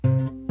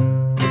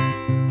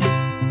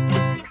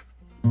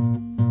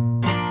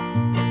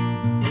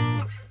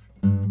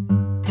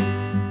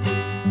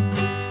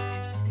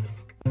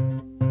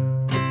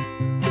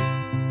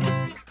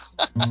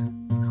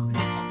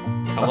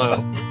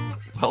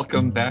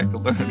back to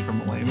Learn It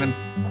from a Layman.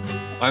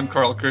 I'm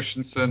Carl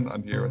Christensen.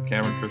 I'm here with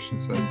Cameron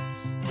Christensen,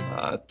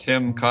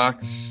 Tim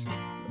Cox,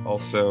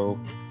 also,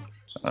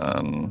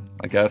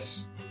 I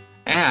guess,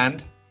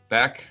 and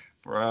back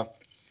for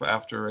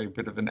after a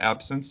bit of an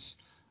absence,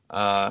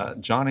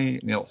 Johnny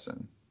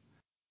Nielsen.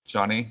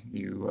 Johnny,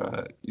 you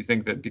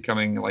think that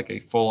becoming like a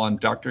full-on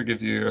doctor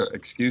gives you an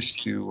excuse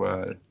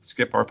to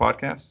skip our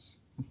podcasts?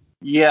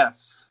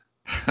 Yes.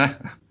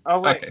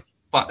 Oh wait, okay,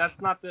 fine.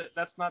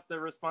 That's not the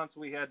response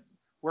we had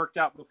worked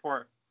out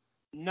before.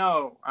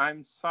 No,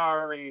 I'm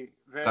sorry.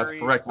 That's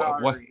correct.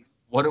 Sorry.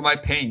 What am I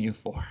paying you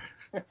for?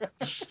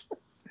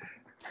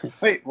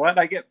 Wait, what?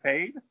 I get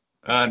paid?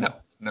 No,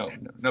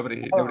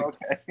 nobody.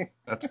 Okay.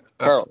 That's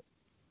Carl,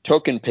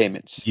 token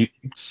payments.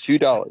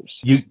 $2.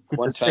 You get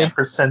One the same time.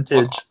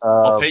 percentage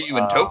I'll of pay you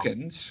in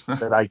tokens.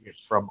 that I get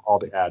from all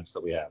the ads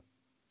that we have.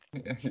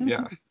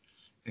 Yeah,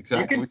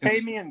 exactly. You can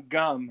pay me in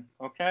gum,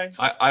 okay?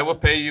 I will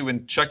pay you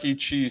in Chuck E.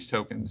 Cheese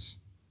tokens.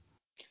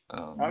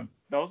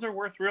 Those are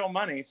worth real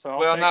money, so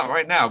well, not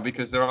right now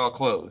because they're all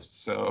closed.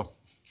 So.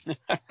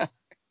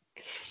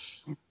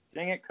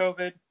 Dang it,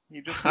 COVID!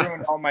 You just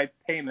ruined all my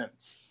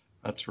payments.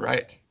 That's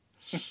right.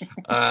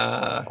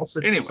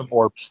 Anyway. Some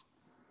more.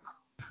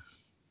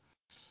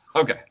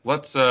 Okay,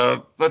 let's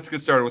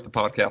get started with the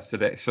podcast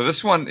today. So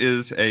this one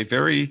is a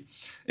very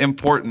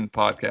important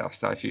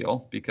podcast, I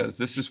feel, because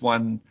this is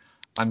one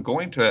I'm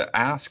going to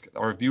ask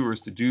our viewers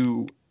to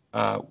do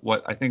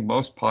what I think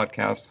most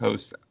podcast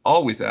hosts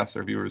always ask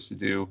their viewers to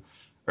do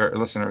or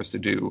listeners to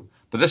do.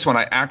 But this one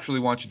I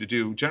actually want you to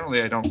do.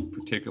 Generally, I don't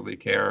particularly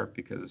care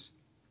because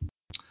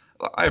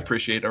I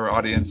appreciate our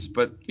audience,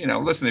 but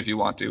listen if you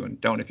want to and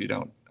don't if you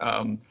don't.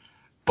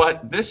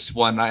 But this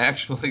one I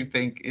actually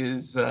think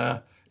is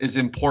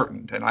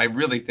important, and I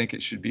really think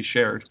it should be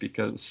shared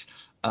because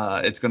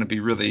it's going to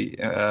be really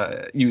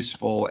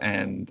useful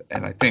and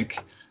I think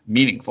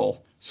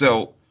meaningful.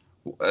 So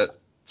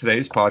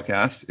today's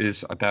podcast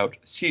is about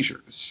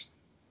seizures.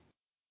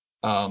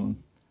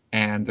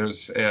 And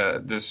there's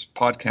this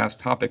podcast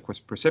topic was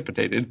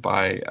precipitated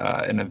by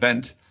an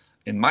event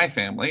in my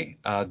family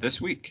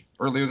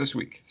earlier this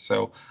week.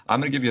 So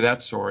I'm going to give you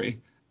that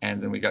story,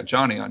 and then we got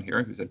Johnny on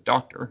here, who's a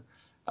doctor,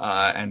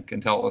 and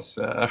can tell us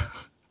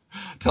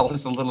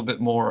a little bit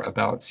more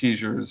about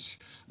seizures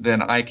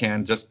than I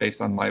can, just based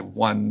on my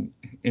one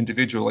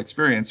individual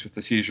experience with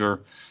the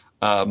seizure,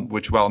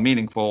 which, while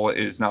meaningful,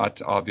 is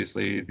not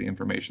obviously the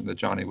information that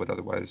Johnny would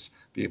otherwise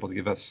be able to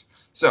give us.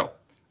 So,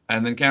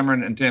 and then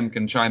Cameron and Tim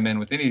can chime in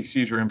with any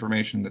seizure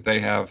information that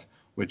they have,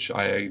 which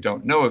I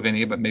don't know of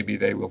any, but maybe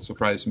they will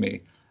surprise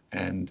me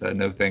and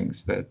know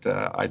things that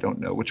I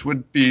don't know, which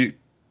would be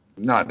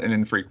not an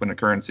infrequent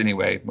occurrence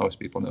anyway. Most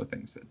people know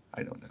things that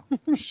I don't know.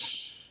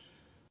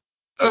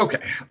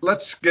 Okay,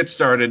 let's get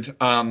started.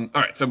 All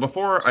right, so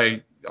before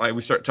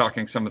we start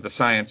talking some of the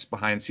science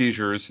behind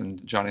seizures,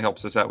 and Johnny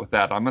helps us out with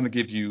that, I'm going to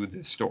give you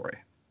this story.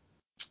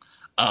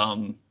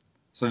 So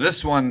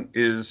this one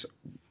is,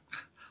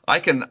 I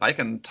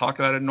can talk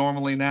about it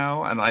normally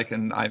now, and I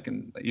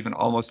can even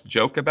almost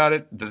joke about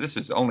it. This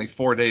is only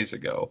 4 days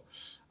ago.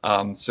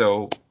 On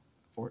Sunday,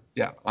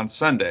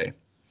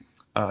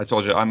 I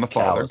told you I'm a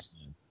father.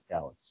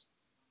 Callous.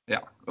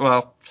 Yeah.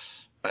 Well,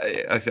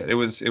 I said it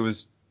was.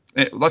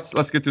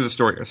 Let's get through the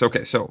story.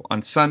 Okay, so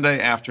on Sunday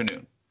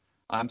afternoon,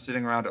 I'm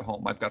sitting around at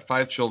home. I've got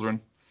 5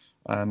 children,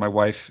 my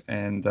wife,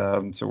 and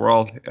so we're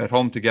all at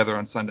home together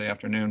on Sunday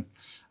afternoon.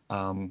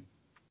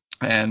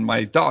 And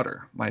my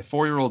daughter, my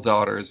 4-year-old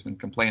daughter, has been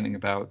complaining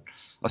about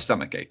a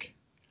stomach ache,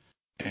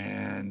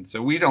 and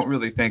so we don't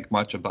really think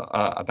much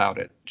about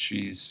it.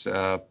 She's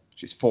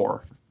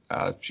 4.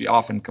 She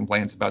often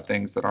complains about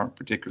things that aren't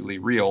particularly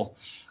real.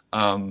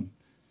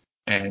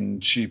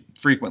 And she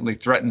frequently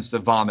threatens to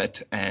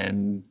vomit,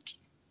 and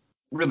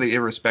really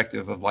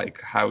irrespective of like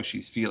how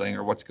she's feeling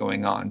or what's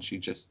going on, she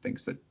just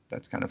thinks that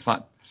that's kind of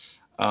fun.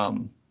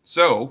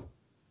 So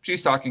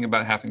she's talking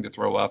about having to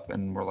throw up,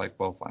 and we're like,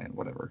 well, fine,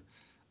 whatever.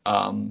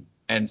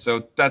 And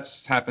so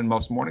that's happened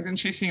most mornings, and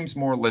she seems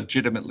more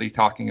legitimately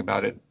talking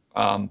about it.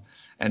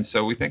 And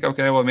so we think,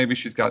 okay, well, maybe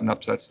she's got an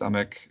upset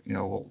stomach.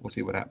 We'll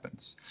see what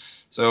happens.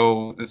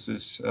 So this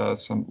is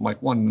some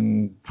like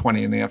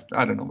 1:20 in the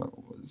afternoon. I don't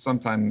know,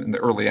 sometime in the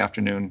early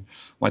afternoon.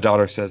 My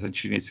daughter says that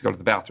she needs to go to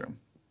the bathroom,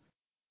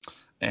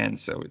 and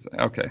so we say,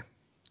 okay,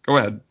 go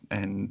ahead.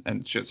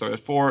 And so at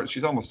 4,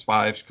 she's almost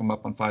 5. She'll come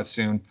up on 5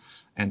 soon,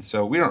 and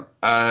so we don't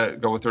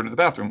go with her to the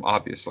bathroom,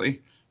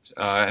 obviously,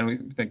 and we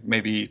think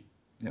maybe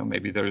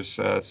there's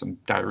some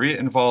diarrhea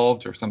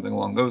involved or something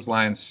along those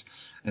lines.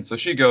 And so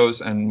she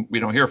goes, and we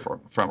don't hear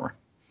from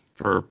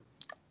her.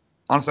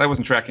 Honestly, I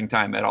wasn't tracking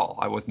time at all.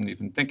 I wasn't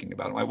even thinking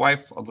about it. My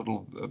wife, a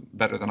little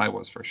better than I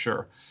was for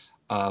sure.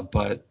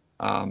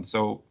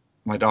 So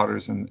my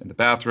daughter's in the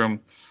bathroom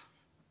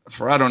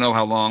for I don't know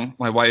how long.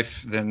 My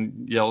wife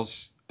then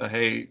yells,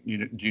 "Hey,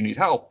 do you need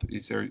help?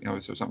 Is there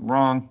something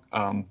wrong?"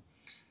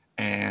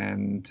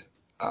 And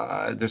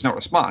there's no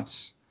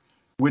response,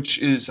 which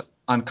is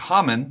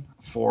uncommon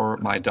for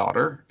my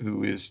daughter,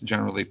 who is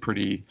generally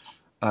pretty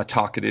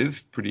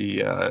talkative,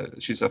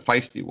 she's a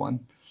feisty one.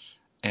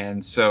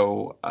 And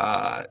so,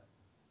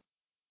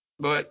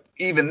 but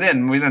even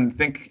then, we didn't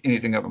think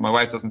anything of it. My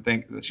wife doesn't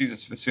think that. She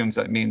just assumes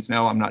that means,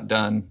 no, I'm not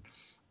done.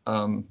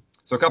 So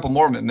a couple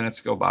more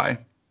minutes go by,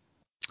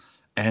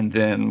 and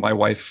then my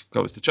wife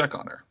goes to check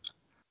on her.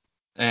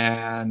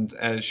 And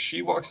as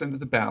she walks into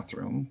the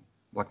bathroom,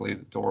 luckily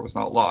the door was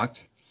not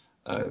locked.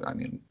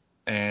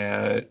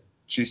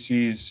 She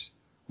sees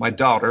my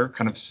daughter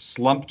kind of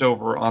slumped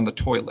over on the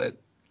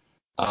toilet,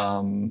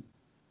 kind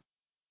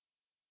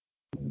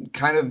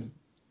of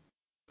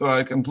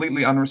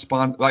completely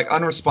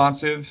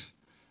unresponsive,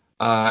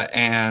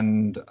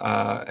 and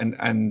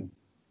kind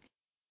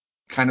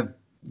of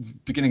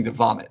beginning to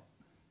vomit,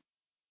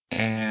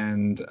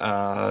 and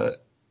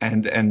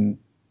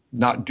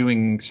not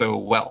doing so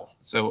well.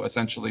 So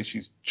essentially,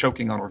 she's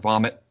choking on her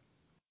vomit,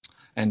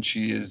 and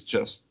she is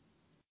just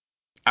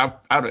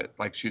out of it,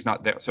 like she's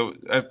not there. So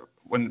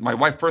when my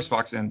wife first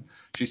walks in,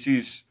 she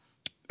sees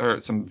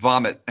some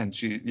vomit, and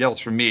she yells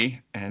for me,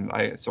 and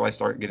I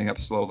start getting up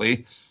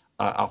slowly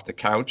off the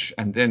couch,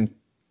 and then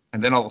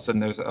all of a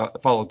sudden there's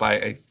followed by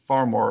a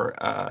far more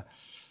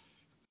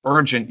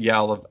urgent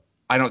yell of,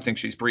 I don't think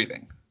she's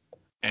breathing.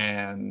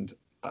 And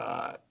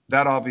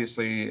that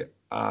obviously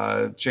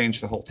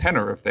changed the whole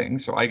tenor of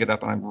things. So I get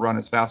up and I run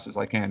as fast as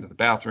I can to the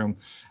bathroom,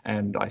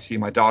 and I see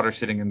my daughter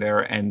sitting in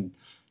there, and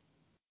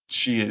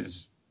she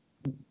has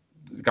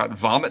got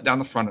vomit down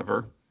the front of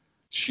her.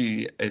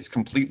 She is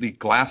completely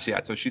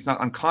glassy-eyed, so she's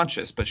not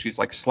unconscious, but she's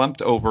like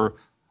slumped over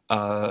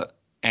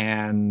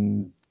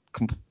and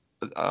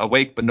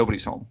awake, but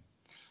nobody's home.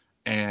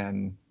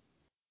 And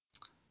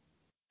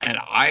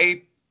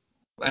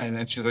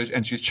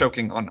she's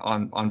choking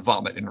on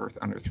vomit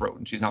on her throat,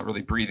 and she's not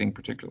really breathing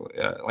particularly.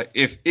 Like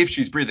if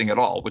she's breathing at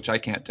all, which I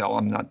can't tell.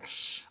 I'm not.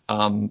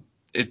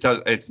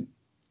 It's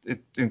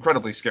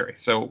incredibly scary.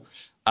 So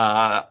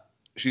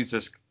she's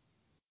just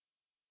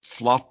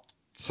flopped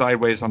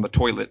sideways on the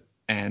toilet,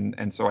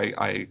 and so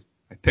I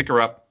pick her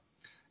up,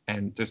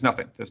 and there's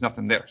nothing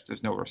there.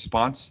 There's no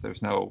response.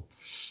 There's no.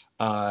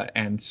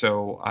 And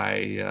so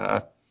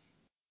I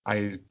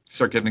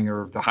start giving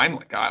her the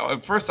Heimlich.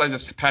 At first, I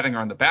just patting her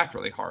on the back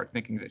really hard,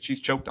 thinking that she's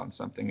choked on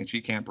something and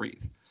she can't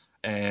breathe.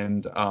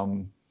 And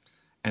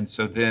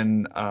so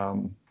then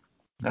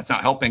that's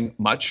not helping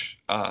much.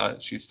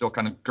 She's still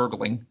kind of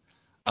gurgling.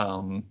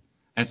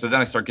 And so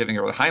then I start giving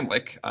her the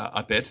Heimlich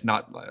a bit,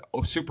 not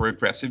super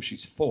aggressive.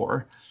 She's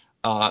 4,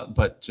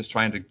 but just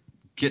trying to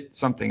get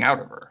something out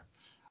of her.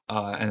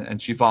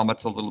 And she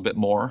vomits a little bit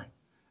more.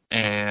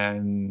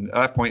 And at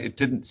that point, it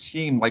didn't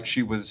seem like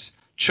she was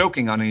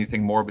choking on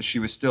anything more, but she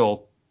was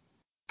still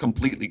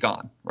completely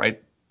gone,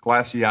 right?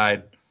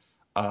 Glassy-eyed,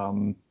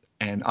 and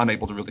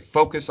unable to really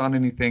focus on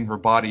anything. Her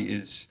body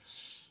is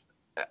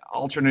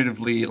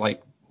alternatively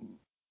like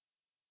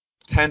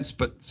tense,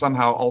 but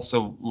somehow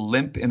also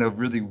limp in a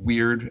really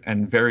weird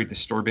and very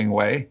disturbing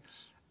way.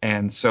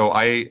 And so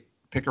I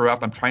pick her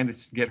up. I'm trying to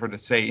get her to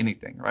say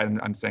anything, right?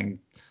 I'm saying,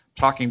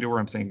 talking to her.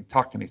 I'm saying,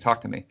 talk to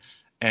me.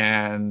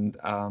 And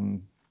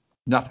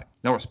nothing,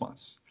 no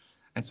response.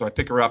 And so I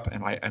pick her up,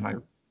 and I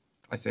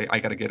say, I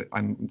got to get it.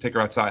 Take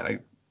her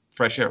outside,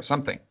 fresh air,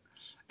 something.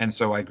 And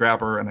so I grab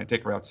her and I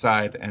take her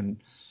outside. And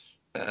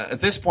at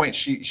this point,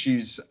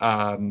 she's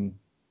I'm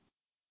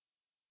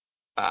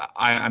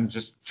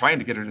just trying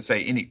to get her to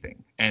say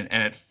anything.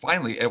 And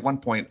finally, at one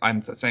point,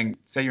 I'm saying,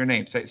 say your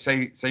name,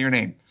 say your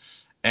name.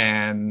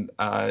 And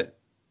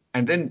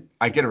then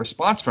I get a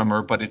response from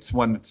her, but it's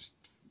one that's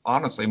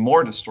honestly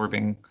more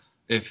disturbing,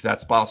 if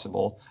that's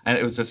possible. And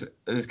it was just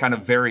this kind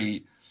of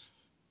very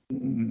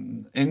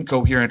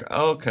incoherent,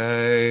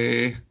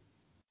 okay,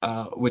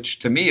 which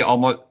to me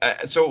almost.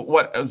 So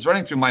what was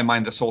running through my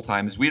mind this whole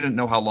time is we didn't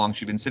know how long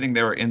she'd been sitting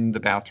there in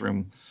the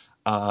bathroom,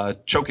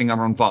 choking on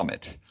her own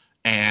vomit,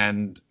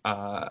 and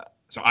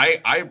so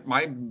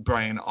my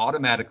brain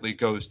automatically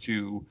goes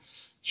to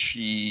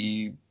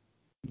she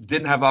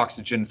didn't have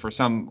oxygen for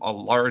a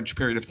large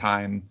period of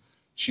time.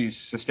 She's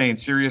sustained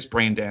serious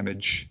brain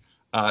damage.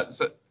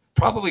 So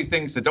probably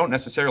things that don't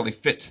necessarily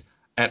fit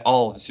at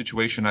all the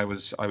situation I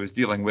was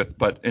dealing with,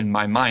 but in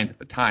my mind at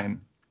the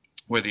time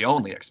were the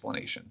only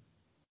explanation.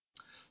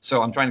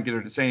 So I'm trying to get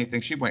her to say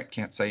anything. She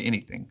can't say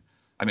anything.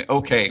 I mean,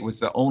 okay was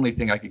the only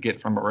thing I could get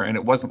from her, and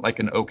it wasn't like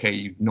an okay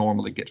you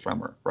normally get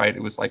from her, right?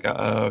 It was like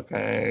a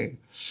okay.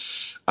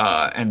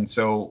 And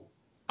so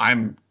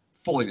I'm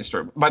fully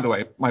disturbed. By the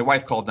way, my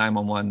wife called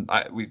 911.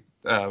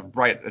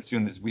 Right as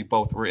soon as we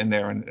both were in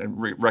there and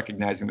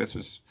recognizing this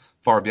was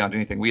far beyond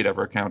anything we had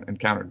ever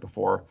encountered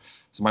before.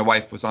 So my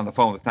wife was on the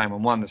phone with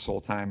 911 this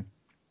whole time.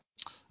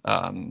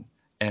 And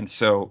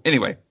so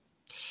anyway,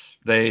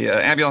 the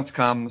ambulance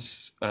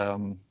comes.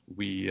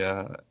 We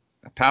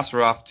pass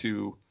her off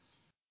to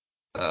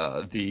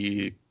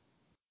the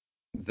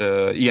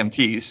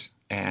EMTs,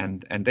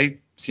 and they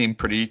seem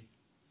pretty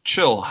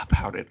chill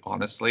about it,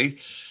 honestly.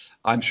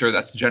 I'm sure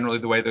that's generally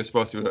the way they're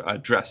supposed to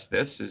address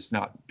this, is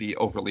not be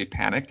overly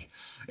panicked.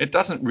 It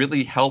doesn't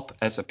really help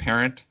as a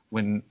parent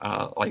when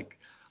I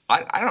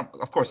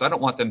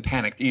don't want them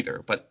panicked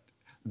either, but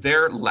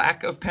their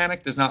lack of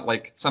panic does not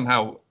like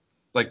somehow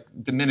like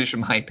diminish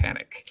my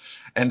panic.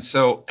 And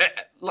so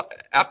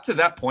up to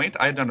that point,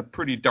 I had done a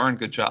pretty darn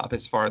good job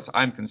as far as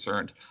I'm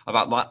concerned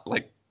about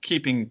like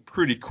keeping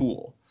pretty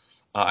cool.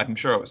 I'm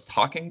sure I was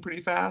talking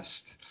pretty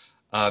fast,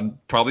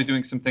 probably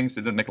doing some things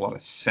that didn't make a lot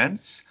of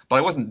sense, but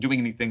I wasn't doing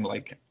anything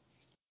like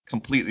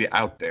completely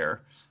out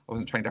there. I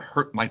wasn't trying to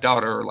hurt my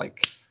daughter or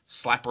like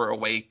slap her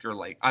awake or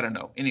like, I don't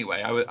know.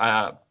 Anyway,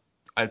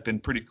 I'd been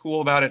pretty cool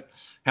about it.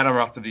 Had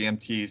her off to the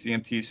EMTs. The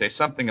EMTs say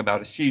something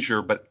about a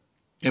seizure, but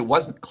it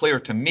wasn't clear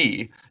to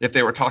me if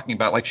they were talking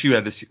about like she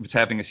was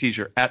having a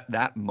seizure at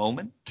that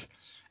moment,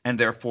 and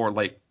therefore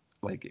like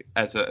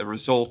as a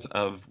result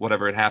of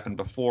whatever had happened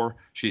before,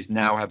 she's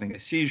now having a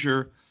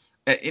seizure.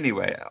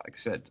 Anyway, like I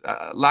said,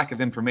 lack of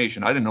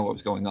information. I didn't know what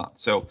was going on.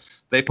 So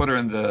they put her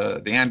in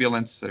the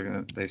ambulance.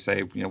 They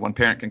say, one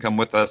parent can come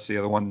with us, the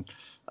other one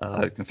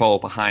can follow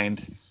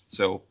behind.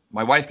 So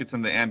my wife gets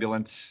in the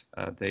ambulance.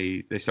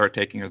 They start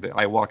taking her.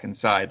 I walk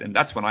inside, and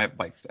that's when I,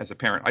 like, as a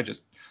parent,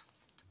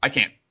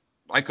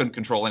 I couldn't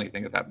control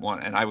anything at that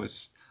point, and I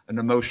was an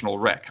emotional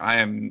wreck. I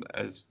am,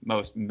 as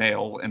most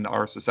male in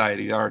our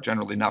society are,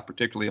 generally not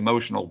particularly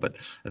emotional, but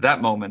at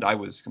that moment I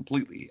was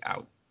completely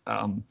out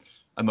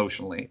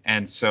emotionally,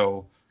 and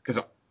so because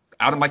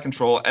out of my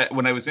control,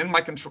 when I was in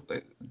my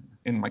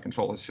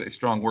control is a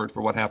strong word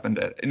for what happened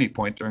at any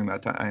point during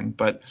that time,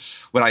 but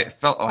when I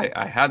felt like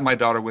I had my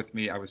daughter with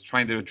me, I was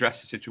trying to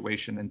address the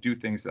situation and do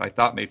things that I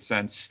thought made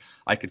sense.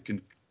 I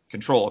could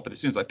control it, but as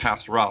soon as I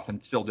passed her off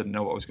and still didn't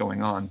know what was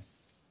going on,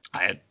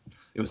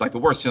 it was like the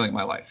worst feeling of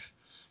my life.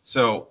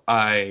 So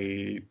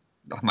my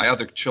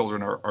other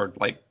children are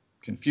like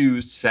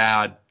confused,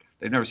 sad.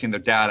 They've never seen their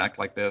dad act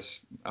like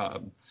this.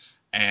 So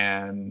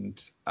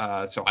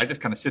I just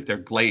kind of sit there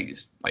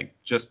glazed, like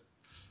just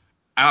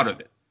out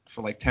of it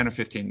for like 10 or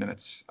 15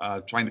 minutes,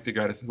 trying to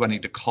figure out who I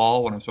need to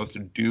call, what I'm supposed to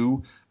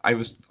do. I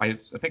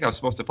think I was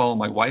supposed to follow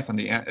my wife in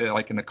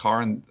the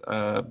car,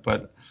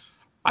 but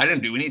I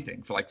didn't do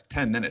anything for like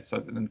 10 minutes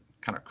other than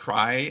kind of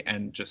cry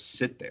and just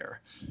sit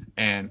there.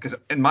 And because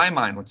in my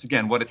mind, once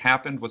again, what had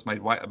happened was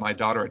my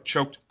daughter had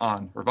choked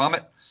on her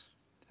vomit,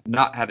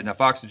 not had enough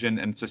oxygen,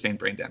 and sustained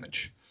brain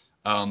damage.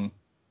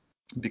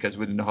 Because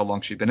we didn't know how long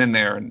she'd been in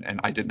there,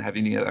 and I didn't have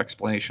any other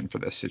explanation for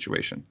this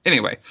situation.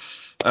 Anyway,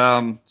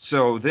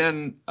 so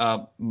then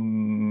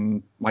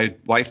my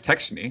wife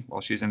texts me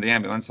while she's in the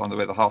ambulance on the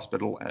way to the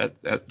hospital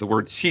at the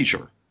word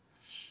seizure.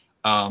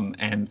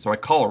 And so I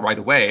call her right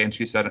away, and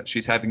she said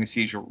she's having a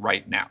seizure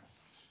right now.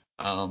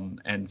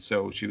 And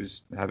so she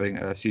was having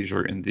a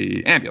seizure in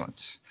the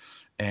ambulance.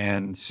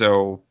 And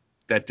so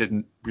that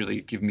didn't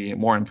really give me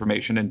more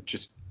information and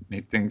just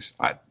made things,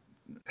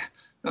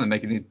 not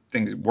make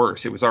anything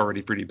worse. It was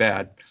already pretty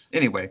bad.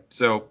 Anyway,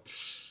 so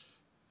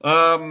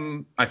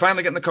I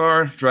finally get in the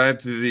car, drive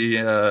to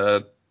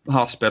the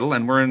hospital,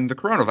 and we're in the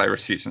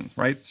coronavirus season,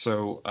 right?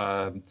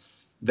 So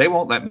they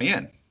won't let me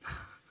in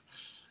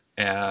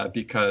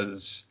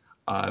because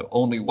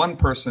only one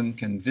person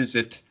can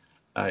visit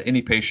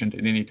any patient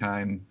at any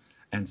time.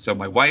 And so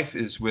my wife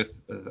is with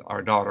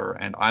our daughter,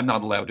 and I'm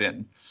not allowed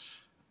in.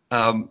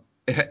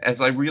 As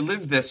I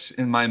relive this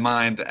in my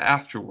mind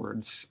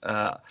afterwards,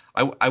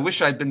 I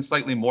wish I'd been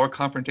slightly more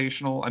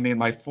confrontational. I mean,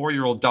 my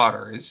 4-year-old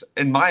daughter is,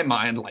 in my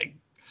mind, like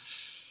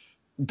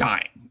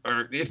dying,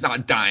 or if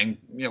not dying,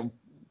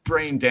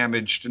 brain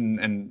damaged,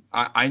 and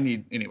I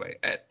need anyway.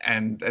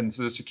 And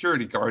so the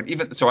security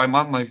guard, so I'm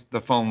on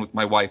the phone with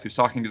my wife, who's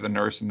talking to the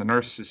nurse, and the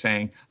nurse is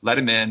saying, "Let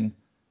him in.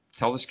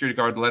 Tell the security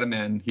guard to let him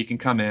in. He can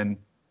come in."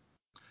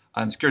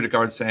 And the security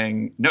guard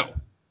saying, "No,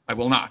 I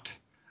will not."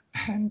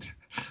 And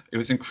it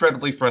was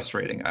incredibly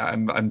frustrating.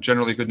 I'm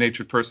generally a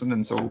good-natured person,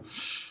 and so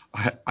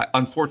I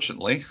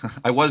unfortunately,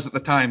 I was at the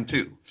time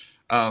too.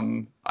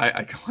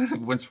 I kind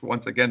of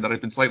once again that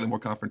I've been slightly more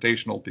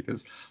confrontational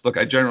because, look,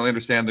 I generally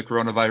understand the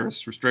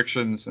coronavirus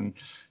restrictions and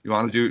you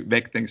want to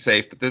make things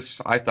safe, but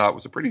this I thought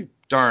was a pretty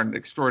darn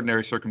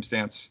extraordinary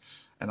circumstance,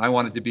 and I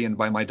wanted to be in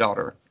by my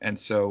daughter. And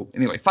so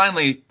anyway,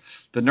 finally,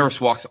 the nurse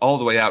walks all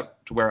the way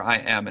out to where I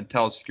am and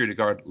tells the security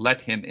guard,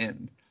 "Let him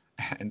in,"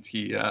 and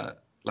he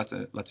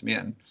lets me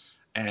in.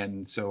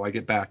 And so I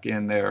get back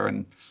in there,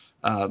 and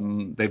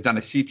they've done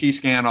a CT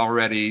scan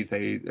already.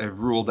 They have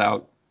ruled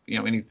out,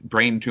 any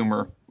brain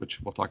tumor,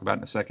 which we'll talk about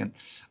in a second.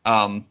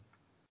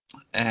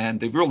 And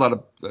they've ruled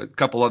out a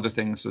couple other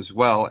things as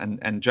well.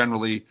 And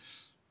generally,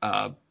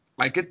 I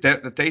get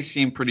that they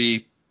seem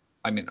pretty.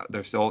 I mean,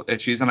 they're still.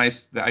 She's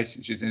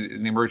she's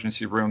in the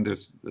emergency room.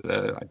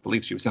 I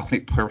believe she was the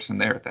only person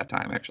there at that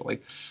time,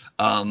 actually.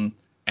 And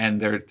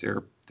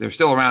they're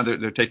still around.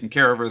 They're taking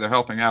care of her. They're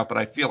helping out. But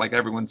I feel like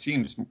everyone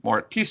seems more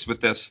at peace with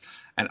this.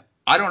 And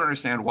I don't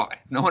understand why.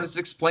 No one has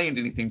explained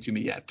anything to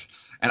me yet.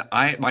 And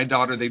my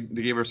daughter, they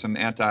gave her some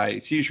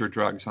anti-seizure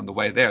drugs on the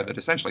way there that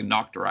essentially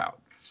knocked her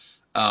out.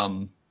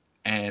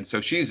 And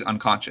so she's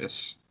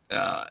unconscious.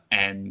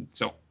 And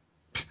so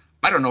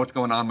I don't know what's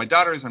going on. My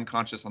daughter is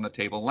unconscious on the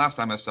table. Last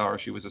time I saw her,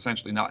 she was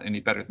essentially not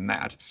any better than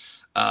that.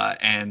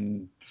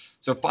 And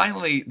so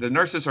finally, the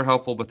nurses are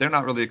helpful, but they're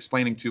not really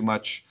explaining too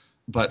much.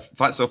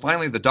 So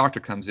finally, the doctor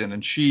comes in,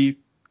 and she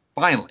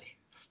finally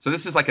So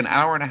this is like an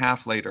hour and a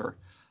half later.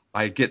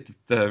 I get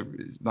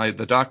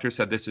the doctor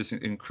said this is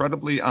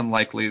incredibly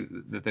unlikely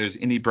that there's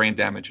any brain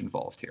damage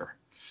involved here.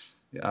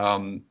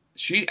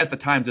 She at the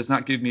time does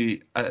not give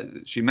me.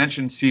 She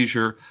mentioned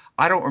seizure.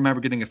 I don't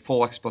remember getting a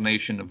full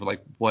explanation of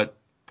like what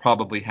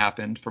probably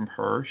happened from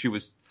her. She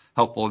was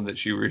helpful in that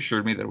she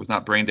reassured me that it was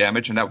not brain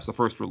damage, and that was the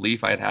first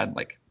relief I had had in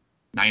like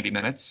 90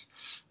 minutes,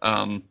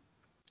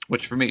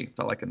 which for me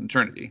felt like an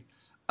eternity.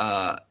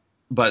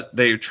 But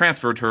they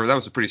transferred her. That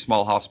was a pretty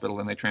small hospital,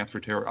 and they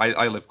transferred her.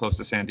 I live close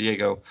to San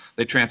Diego.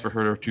 They transferred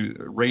her to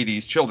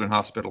Rady's Children's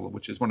Hospital,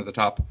 which is one of the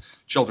top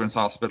children's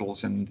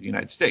hospitals in the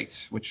United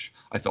States, which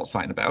I felt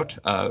fine about.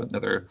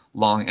 Another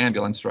long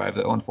ambulance drive,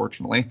 though,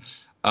 unfortunately.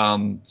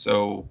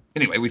 So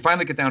anyway, we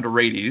finally get down to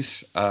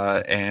Rady's,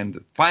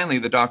 and finally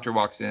the doctor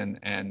walks in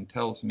and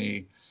tells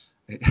me,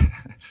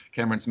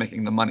 Cameron's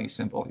making the money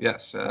symbol.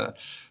 Yes,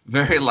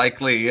 very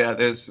likely.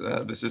 This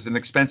is an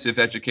expensive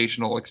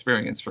educational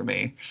experience for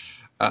me.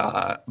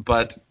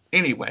 But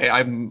anyway,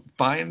 I'm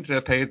fine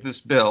to pay this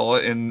bill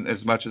in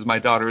as much as my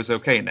daughter is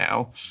okay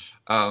now.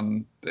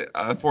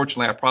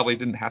 Unfortunately, I probably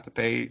didn't have to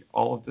pay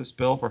all of this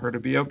bill for her to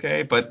be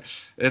okay, but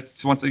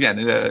it's once again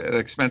an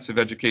expensive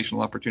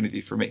educational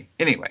opportunity for me.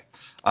 Anyway,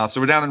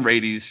 so we're down in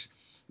Rady's.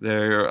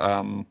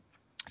 They're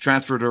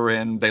transferred her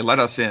in. They let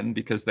us in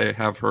because they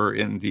have her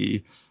in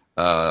the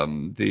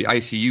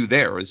ICU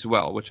there as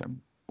well, which I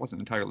wasn't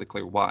entirely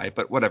clear why,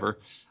 but whatever.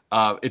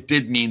 It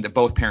did mean that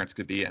both parents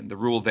could be in. The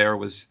rule there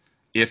was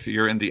if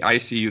you're in the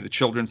ICU, the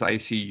children's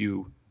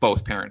ICU,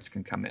 both parents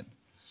can come in.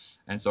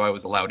 And so I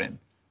was allowed in.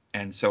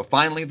 And so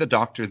finally the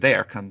doctor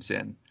there comes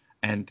in,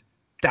 and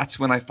that's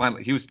when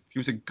he was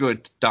a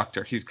good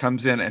doctor. He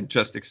comes in and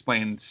just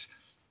explains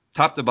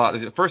top to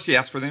bottom. First he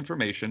asked for the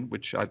information,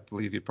 which I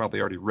believe you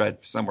probably already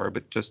read somewhere,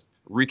 but just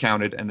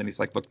recounted, and then he's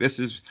like, look, this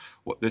is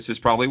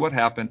probably what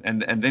happened,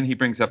 and then he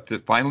brings up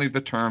finally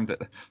the term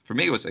that for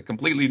me was a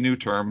completely new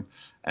term,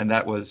 and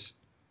that was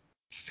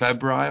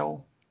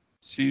febrile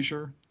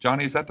seizure.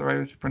 Johnny, is that the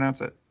right way to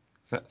pronounce it?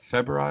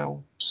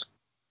 Febrile?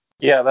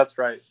 Yeah, that's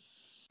right.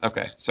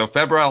 Okay, so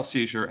febrile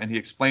seizure, and he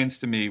explains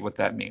to me what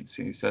that means.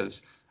 He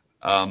says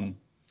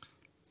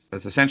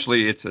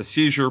essentially it's a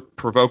seizure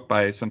provoked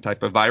by some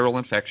type of viral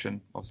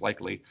infection, most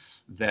likely,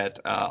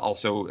 that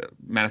also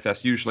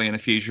manifests usually in a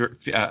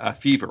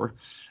fever.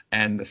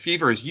 And the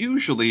fever is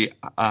usually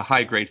a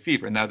high-grade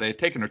fever. Now, they had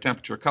taken her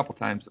temperature a couple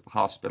times at the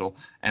hospital,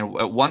 and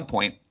at one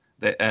point,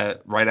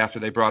 right after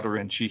they brought her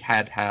in, she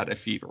had a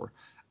fever.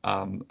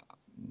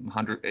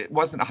 It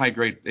wasn't a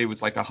high-grade. It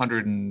was like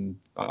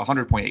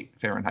 100.8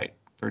 Fahrenheit,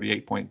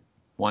 38.1,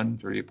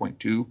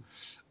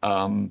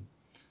 38.2.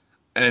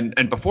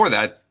 And before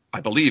that, I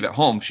believe at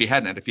home she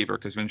hadn't had a fever,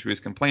 because when she was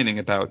complaining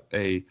about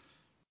a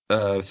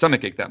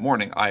stomach ache that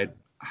morning, I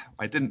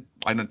didn't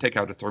take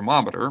out a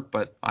thermometer,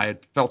 but I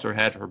had felt her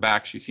head, her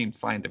back. She seemed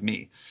fine to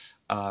me.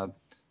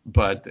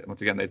 But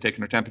once again, they'd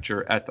taken her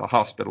temperature at the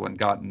hospital and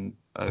gotten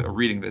a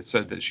reading that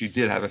said that she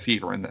did have a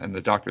fever, and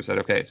the doctor said,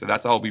 okay, so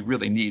that's all we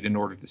really need in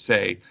order to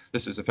say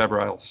this is a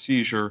febrile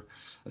seizure.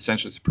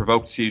 Essentially, it's a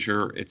provoked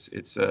seizure. It's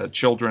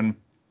children,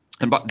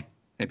 but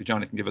maybe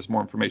Johnny can give us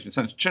more information.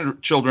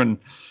 Children.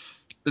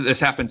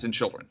 This happens in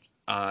children,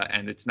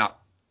 and it's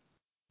not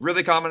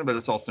really common, but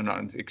it's also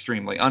not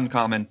extremely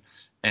uncommon,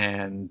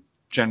 and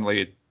generally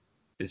it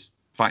is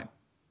fine.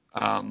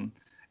 And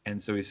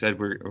so he said,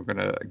 we're going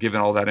to, given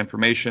all that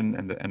information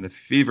and the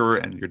fever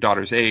and your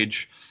daughter's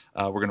age,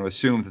 we're going to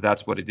assume that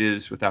that's what it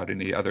is without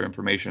any other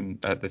information.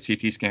 The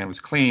CT scan was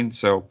clean.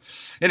 So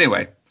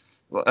anyway,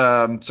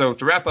 so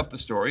to wrap up the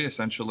story,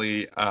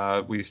 essentially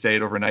we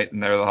stayed overnight in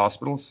the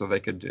hospital so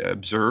they could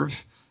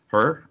observe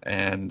her,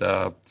 and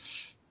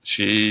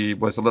she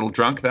was a little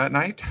drunk that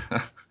night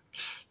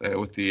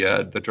with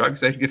the drugs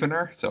they'd given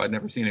her. So I'd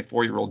never seen a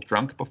 4-year-old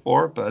drunk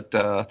before,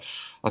 but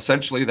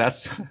essentially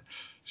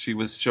she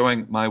was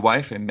showing my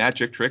wife a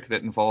magic trick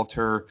that involved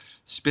her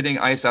spitting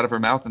ice out of her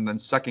mouth and then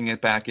sucking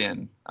it back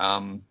in,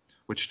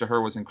 which to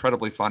her was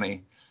incredibly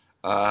funny.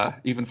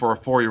 Even for a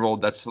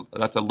 4-year-old,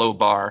 that's a low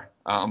bar.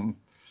 Yeah,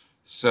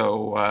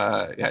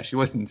 she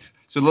was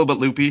a little bit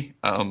loopy.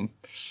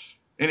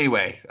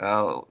 Anyway,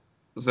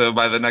 so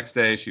by the next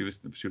day, she was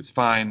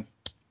fine.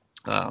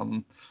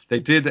 They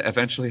did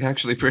eventually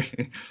actually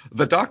bring.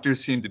 The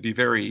doctors seemed to be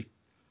very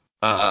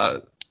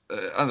of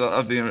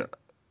the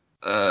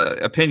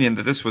opinion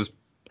that this was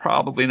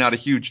probably not a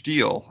huge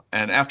deal.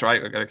 And after I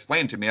got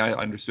explained to me, I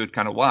understood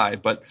kind of why.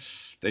 But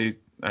they,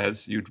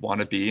 as you'd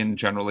want to be, and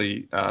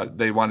generally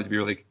they wanted to be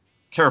really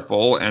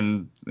careful.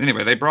 And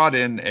anyway, they brought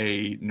in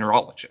a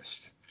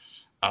neurologist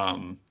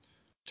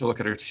to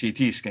look at her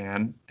CT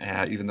scan,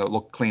 even though it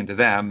looked clean to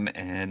them,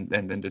 and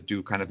then to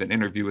do kind of an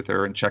interview with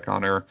her and check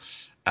on her.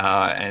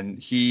 And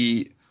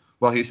he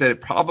said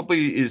it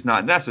probably is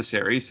not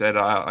necessary. He said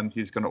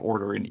he's going to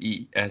order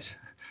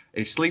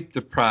a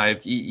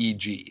sleep-deprived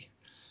EEG.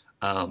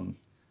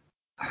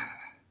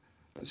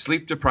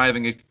 Sleep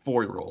depriving a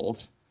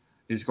 4-year-old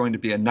is going to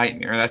be a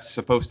nightmare. That's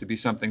supposed to be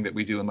something that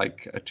we do in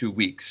like 2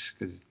 weeks,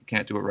 because you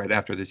can't do it right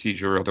after the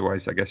seizure.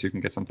 Otherwise, I guess you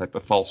can get some type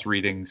of false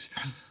readings.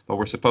 But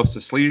we're supposed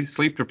to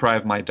sleep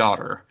deprive my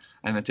daughter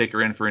and then take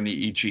her in for an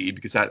EEG,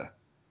 because that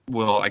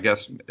will, I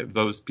guess,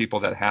 those people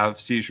that have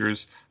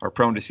seizures are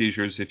prone to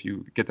seizures. If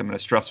you get them in a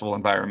stressful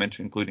environment,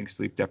 including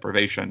sleep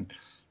deprivation,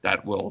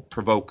 that will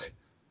provoke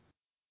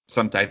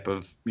some type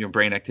of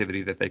brain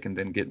activity that they can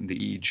then get in the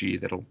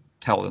EEG that'll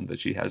tell them that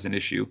she has an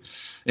issue.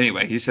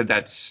 Anyway, he said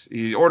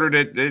he ordered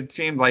it. It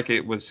seemed like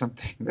it was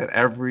something that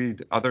every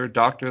other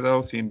doctor,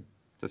 though, seemed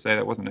to say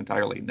that wasn't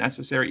entirely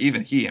necessary.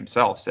 Even he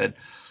himself said,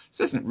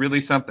 this isn't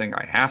really something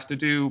I have to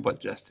do, but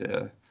just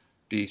to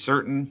be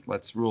certain,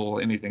 let's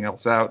rule anything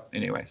else out.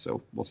 Anyway,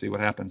 so we'll see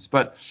what happens.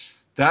 But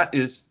that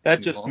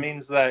just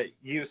means that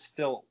you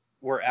still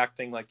were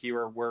acting like you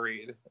were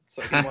worried,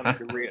 so he wanted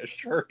to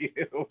reassure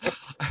you.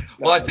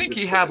 Well, I think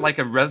he had like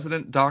a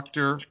resident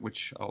doctor,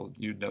 which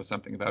you know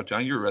something about,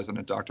 John. You're a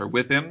resident doctor,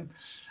 with him,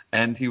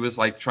 and he was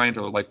like trying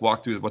to like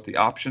walk through what the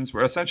options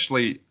were.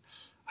 Essentially,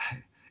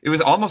 it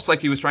was almost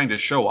like he was trying to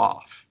show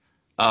off.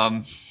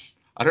 I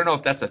don't know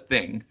if that's a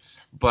thing,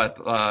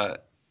 but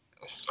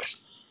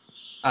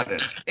I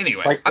don't know.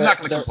 Anyway, I'm not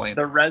going to complain.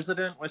 The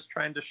resident was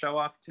trying to show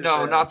off to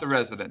not the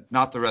resident.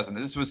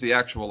 This was the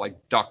actual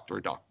like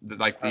doctor,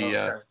 like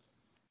the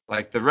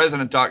like the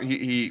resident doc.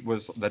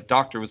 The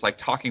doctor was like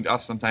talking to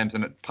us sometimes,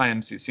 and at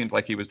times it seemed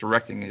like he was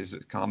directing his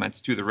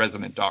comments to the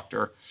resident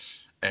doctor,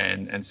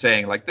 and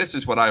saying like, this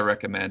is what I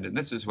recommend and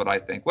this is what I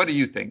think. What do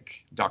you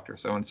think, Doctor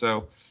So and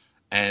So?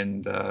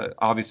 And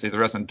obviously the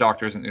resident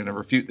doctor isn't going to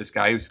refute this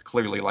guy who's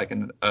clearly like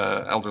an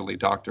elderly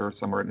doctor,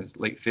 somewhere in his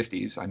late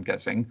 50s, I'm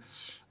guessing.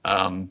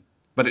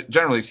 But it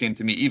generally seemed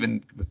to me,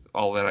 even with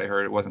all that I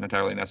heard, it wasn't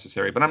entirely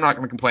necessary. But I'm not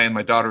going to complain.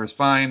 My daughter is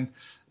fine.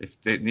 If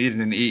they needed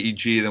an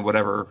EEG, then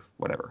whatever.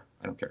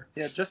 I don't care.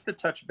 Yeah, just to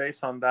touch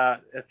base on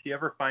that, if you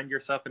ever find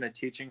yourself in a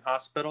teaching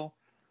hospital,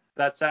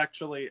 that's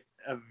actually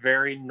a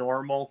very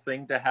normal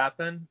thing to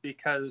happen,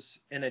 because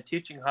in a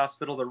teaching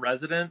hospital, the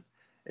resident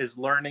is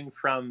learning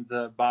from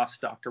the boss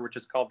doctor, which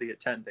is called the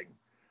attending.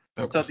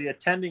 Okay. So the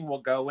attending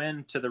will go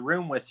into the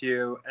room with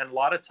you, and a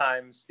lot of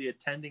times the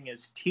attending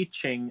is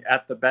teaching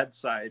at the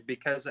bedside,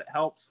 because it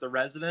helps the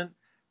resident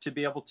to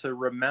be able to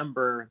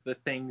remember the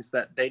things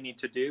that they need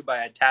to do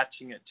by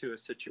attaching it to a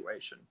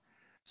situation.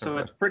 So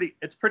okay.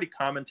 It's pretty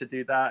common to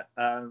do that.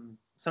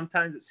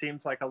 Sometimes it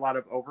seems like a lot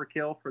of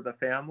overkill for the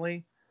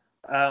family,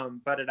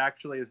 but it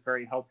actually is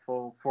very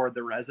helpful for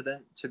the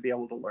resident to be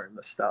able to learn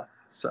this stuff.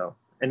 So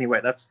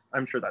anyway,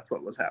 I'm sure that's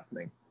what was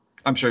happening.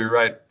 I'm sure you're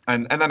right,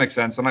 and that makes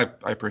sense, and I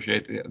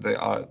appreciate the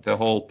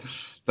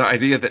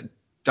idea that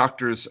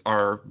doctors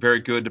are very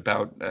good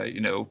about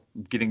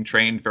getting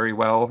trained very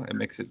well. It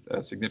makes it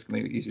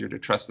significantly easier to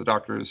trust the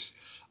doctors,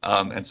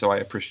 and so I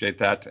appreciate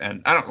that.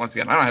 And I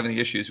don't have any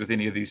issues with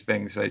any of these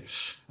things.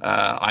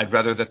 I'd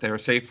rather that they are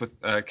safe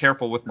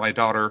careful with my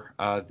daughter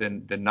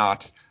than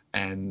not.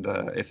 And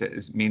if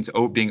it means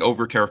being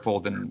over careful,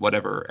 then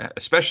whatever.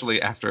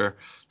 Especially after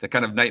the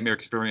kind of nightmare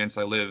experience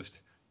I lived,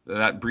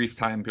 that brief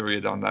time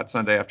period on that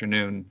Sunday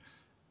afternoon,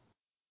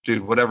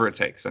 dude, whatever it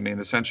takes. I mean,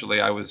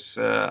 essentially, I'm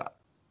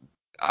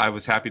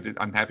happy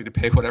to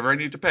pay whatever I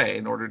need to pay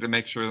in order to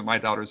make sure that my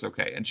daughter's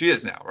okay, and she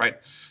is now, right?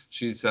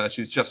 She's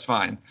just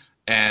fine,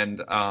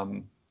 and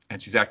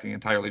she's acting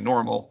entirely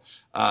normal.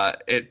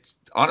 It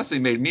honestly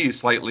made me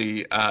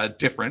slightly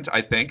different,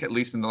 I think, at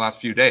least in the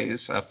last few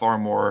days, far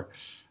more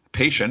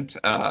patient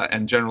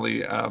and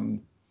generally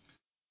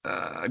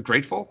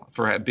grateful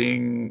for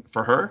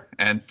her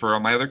and for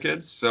my other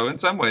kids. So in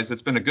some ways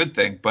it's been a good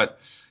thing. But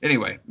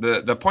anyway,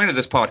 the point of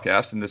this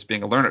podcast, and this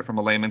being a Learn It from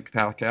a Layman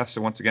podcast, so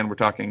once again we're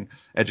talking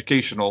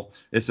educational,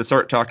 is to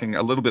start talking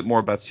a little bit more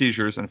about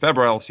seizures and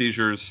febrile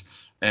seizures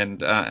and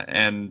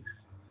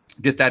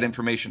get that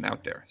information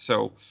out there.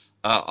 So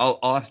I'll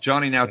ask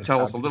Johnny now to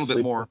tell us a little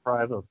bit more.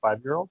 Deprive of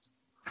 5-year-olds?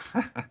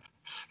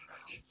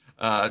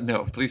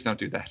 No, please don't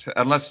do that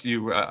unless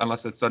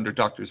it's under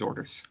doctor's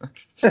orders.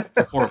 It's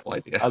a horrible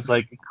idea. I was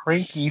like,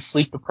 cranky,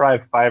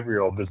 sleep-deprived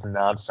 5-year-old does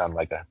not sound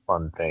like a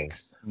fun thing.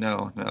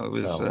 No, it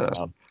was.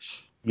 So,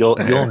 you'll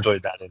enjoy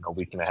that in a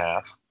week and a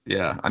half.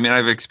 Yeah, I mean,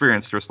 I've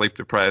experienced her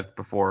sleep-deprived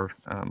before.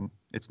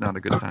 It's not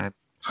a good time.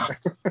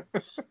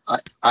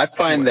 I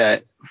find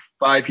that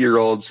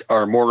 5-year-olds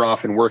are more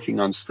often working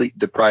on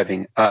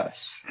sleep-depriving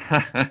us.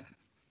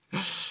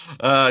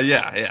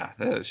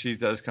 She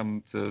does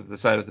come to the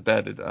side of the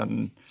bed at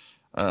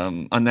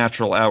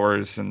unnatural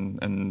hours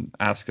and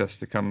ask us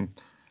to come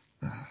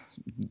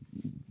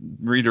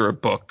read her a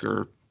book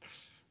or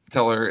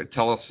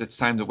tell us it's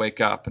time to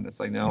wake up, and it's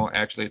like, no,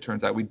 actually it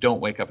turns out we don't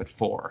wake up at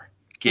 4.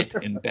 Get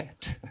in bed.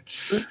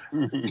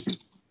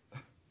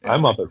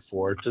 I'm up at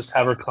 4. Just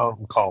have her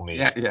call me.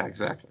 Yeah,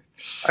 exactly.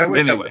 I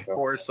wake up at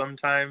 4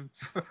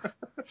 sometimes.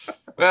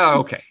 Well,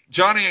 okay.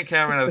 Johnny and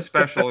Cameron have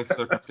special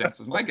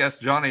circumstances. My guess,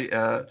 Johnny,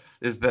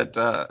 is that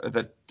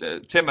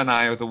Tim and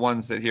I are the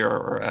ones that here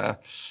are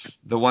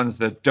the ones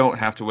that don't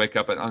have to wake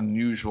up at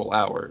unusual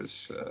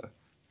hours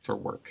for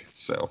work.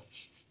 So.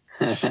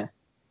 That's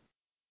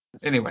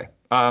Anyway,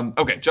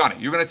 okay, Johnny,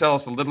 you're going to tell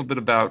us a little bit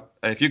about,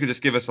 if you could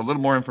just give us a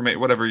little more information,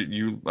 whatever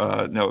you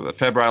know, the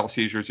febrile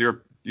seizures.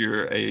 You're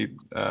a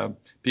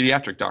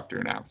pediatric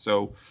doctor now,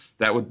 so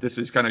this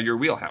is kind of your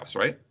wheelhouse,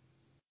 right?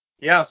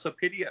 Yeah, so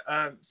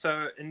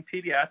in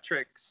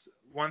pediatrics,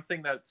 one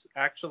thing that's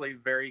actually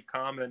very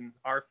common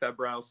are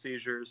febrile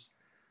seizures,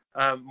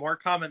 more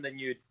common than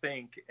you'd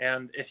think.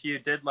 And if you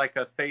did like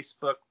a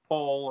Facebook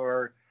poll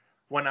or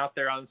went out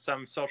there on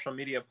some social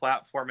media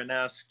platform and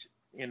asked,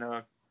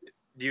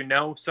 do you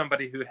know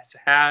somebody who has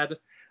had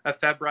a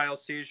febrile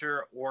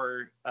seizure,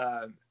 or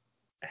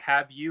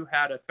have you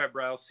had a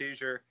febrile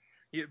seizure,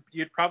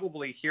 you'd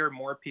probably hear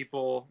more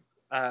people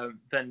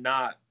than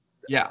not.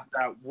 Yeah.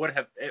 That would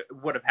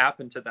have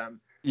happened to them.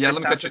 Yeah,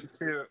 let me cut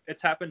you.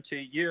 It's happened to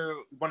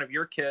you, one of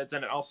your kids,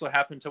 and it also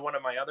happened to one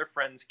of my other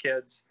friends'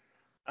 kids.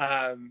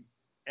 And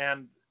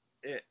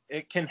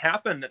it can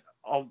happen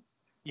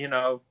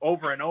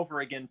over and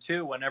over again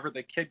too. Whenever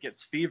the kid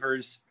gets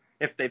fevers,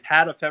 if they've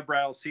had a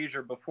febrile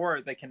seizure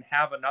before, they can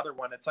have another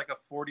one. It's like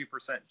a 40%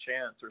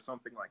 chance or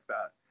something like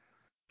that.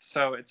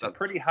 So it's a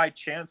pretty high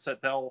chance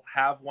that they'll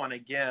have one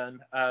again.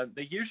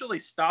 They usually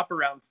stop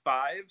around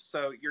 5,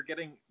 so you're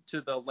getting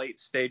to the late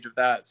stage of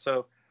that.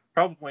 So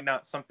probably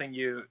not something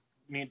you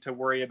need to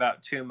worry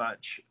about too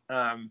much.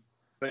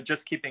 But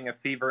just keeping a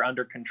fever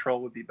under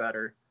control would be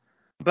better.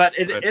 But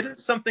it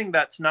is something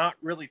that's not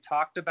really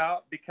talked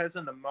about, because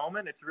in the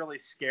moment it's really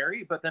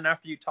scary. But then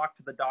after you talk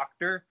to the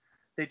doctor,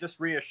 they just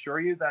reassure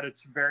you that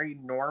it's very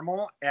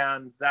normal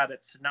and that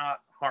it's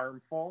not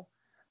harmful.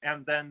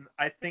 And then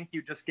I think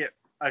you just get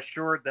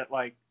assured that,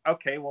 like,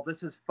 okay, well,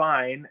 this is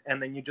fine.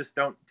 And then you just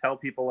don't tell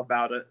people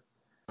about it.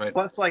 Right.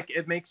 Plus, like,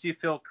 it makes you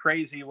feel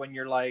crazy when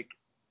you're like,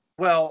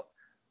 well,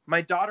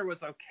 my daughter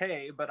was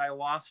okay, but I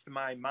lost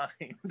my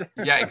mind.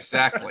 Yeah,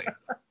 exactly.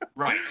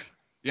 Right.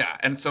 Yeah.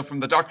 And so from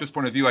the doctor's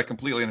point of view, I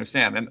completely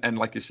understand. And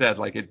like you said,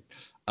 like it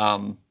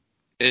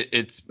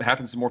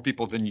happens to more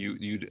people than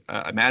you'd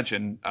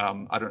imagine.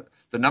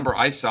 The number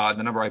I saw, and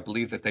the number I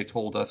believe that they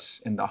told us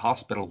in the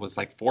hospital, was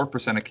like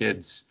 4% of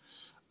kids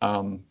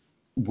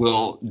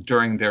will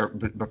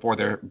before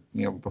they're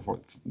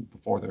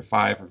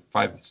 5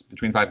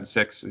 between 5 and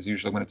 6 is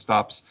usually when it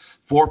stops.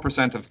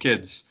 4% of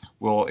kids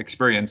will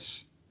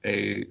experience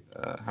a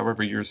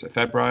however you're saying,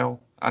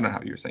 febrile. I don't know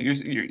how you're saying.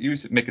 You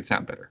make it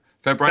sound better.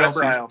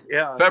 Febrile.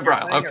 Yeah.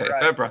 Febrile. Okay.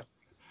 Right.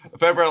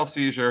 Febrile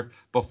seizure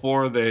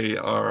before they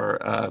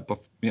are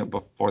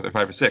before they're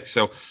 5 or 6.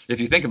 So if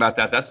you think about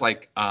that, that's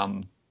like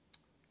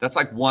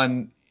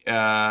one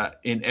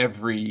in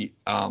every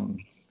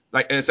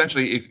like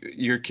essentially, if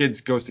your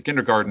kid goes to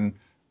kindergarten,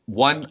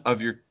 one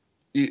of your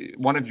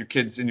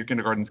kids in your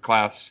kindergarten's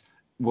class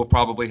will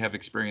probably have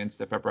experienced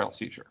a febrile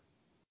seizure.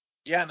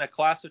 Yeah, in a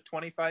class of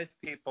 25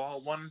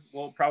 people, one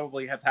will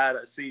probably have had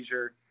a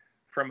seizure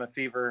from a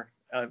fever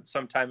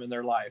sometime in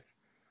their life,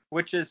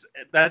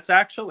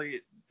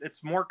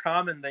 it's more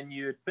common than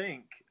you'd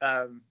think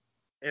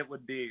it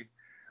would be.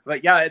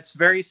 But yeah, it's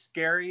very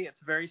scary.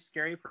 It's very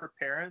scary for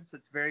parents.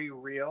 It's very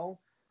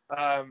real.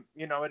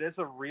 It is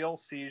a real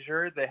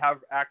seizure. They have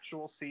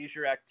actual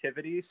seizure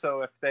activity.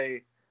 So if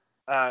they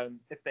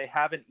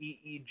have an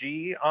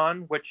EEG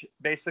on, which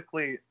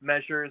basically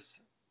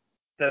measures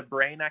the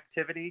brain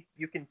activity,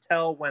 you can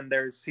tell when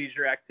there's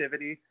seizure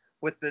activity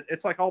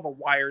it's like all the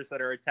wires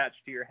that are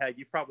attached to your head.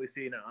 You've probably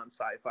seen it on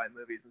sci-fi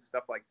movies and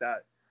stuff like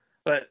that.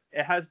 But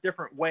it has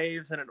different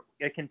waves, and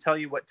it can tell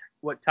you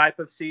what type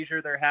of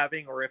seizure they're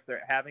having, or if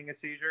they're having a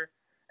seizure.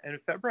 And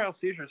febrile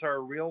seizures are a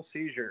real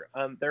seizure.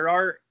 There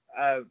are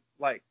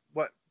like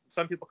what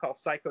some people call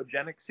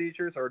psychogenic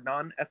seizures, or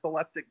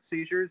non-epileptic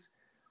seizures,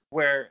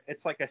 where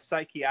it's like a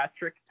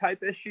psychiatric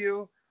type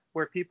issue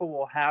where people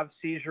will have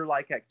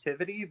seizure-like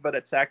activity, but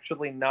it's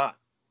actually not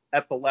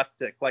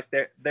epileptic. Like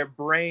their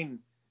brain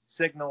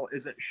signal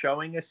isn't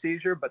showing a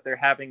seizure, but they're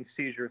having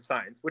seizure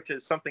signs, which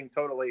is something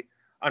totally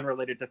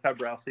unrelated to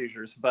febrile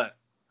seizures. But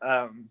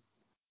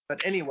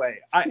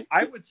anyway,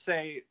 I would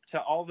say to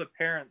all the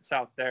parents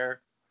out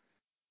there,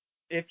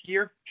 if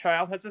your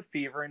child has a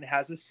fever and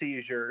has a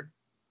seizure,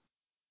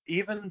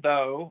 even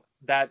though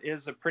that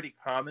is a pretty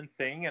common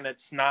thing and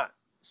it's not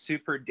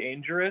super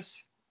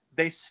dangerous,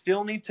 they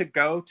still need to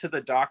go to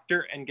the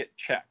doctor and get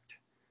checked.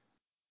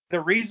 The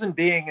reason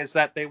being is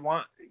that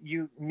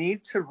you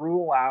need to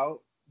rule out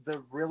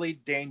the really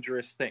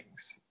dangerous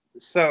things.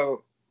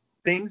 So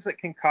things that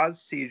can cause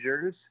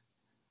seizures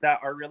that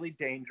are really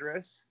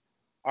dangerous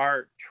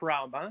are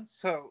trauma.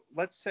 So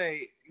let's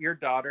say your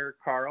daughter,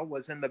 Carl,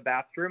 was in the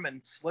bathroom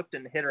and slipped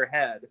and hit her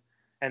head,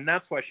 and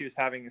that's why she was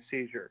having a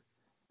seizure.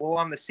 Well,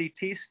 on the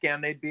CT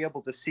scan, they'd be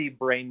able to see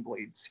brain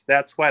bleeds.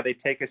 That's why they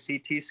take a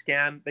CT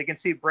scan. They can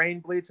see brain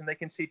bleeds, and they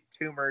can see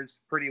tumors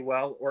pretty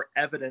well, or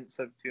evidence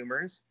of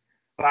tumors,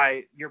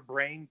 by your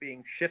brain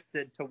being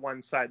shifted to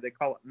one side. They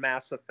call it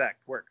mass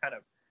effect, where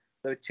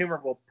the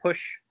tumor will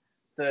push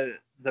the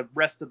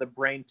rest of the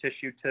brain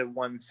tissue to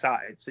one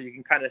side. So you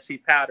can kind of see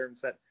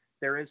patterns that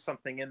there is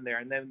something in there.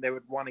 And then they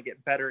would want to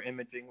get better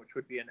imaging, which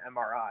would be an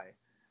MRI.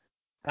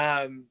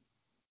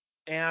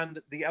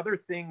 And the other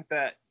thing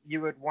that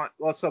you would want,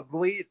 well, so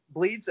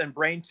bleeds and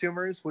brain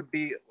tumors would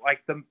be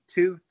like the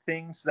two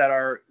things that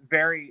are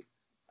very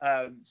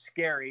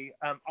scary.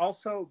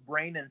 Also,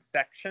 brain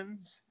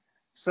infections.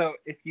 So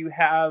if you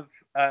have,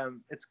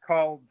 it's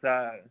called,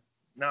 now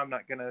I'm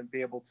not going to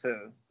be able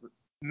to,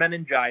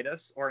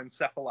 meningitis or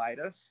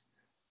encephalitis.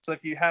 So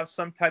if you have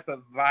some type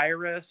of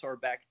virus or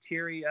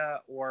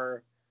bacteria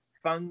or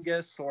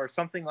fungus or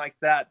something like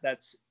that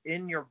that's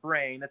in your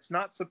brain, it's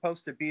not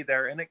supposed to be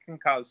there, and it can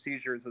cause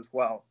seizures as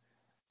well.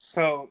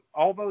 So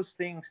all those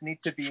things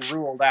need to be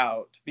ruled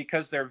out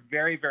because they're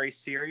very, very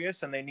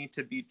serious and they need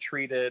to be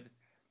treated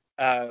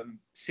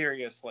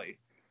seriously.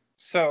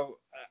 So,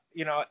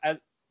 as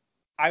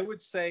I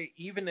would say,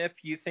 even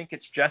if you think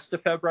it's just a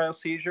febrile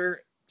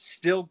seizure,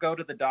 still go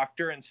to the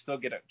doctor and still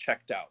get it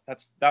checked out.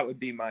 That would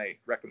be my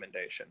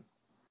recommendation.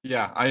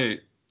 Yeah, I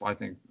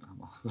think,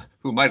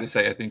 who am I to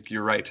say? I think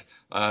you're right.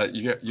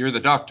 You're the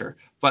doctor,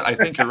 but I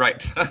think you're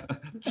right. I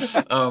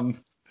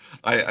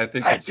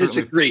think I it's certainly.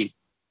 disagree.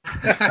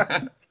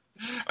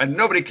 And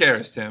nobody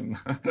cares, Tim.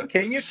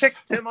 Can you kick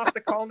Tim off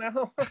the call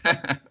now?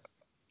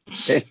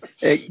 Hey,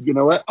 you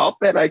know what? I'll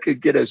bet I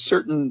could get a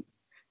certain.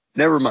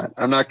 Never mind.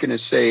 I'm not going to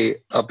say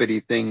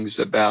uppity things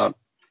about.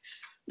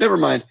 Never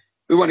mind.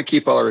 We want to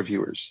keep all our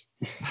viewers.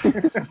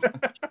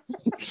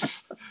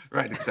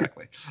 Right,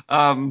 exactly.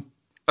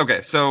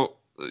 Okay, so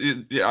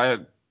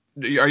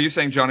are you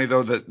saying, Johnny,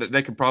 though, that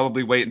they could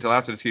probably wait until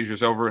after the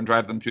seizure's over and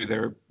drive them to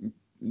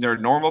their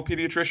normal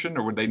pediatrician,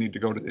 or would they need to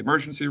go to the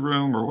emergency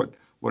room, or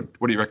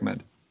what do you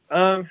recommend?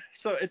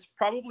 So it's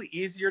probably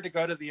easier to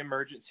go to the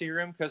emergency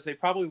room because they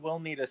probably will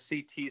need a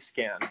CT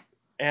scan.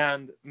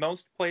 And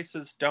most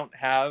places don't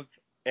have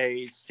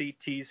a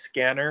CT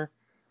scanner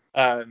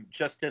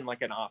just in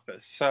like an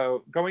office.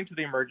 So going to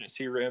the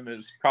emergency room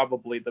is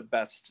probably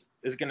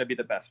going to be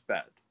the best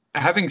bet.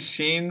 Having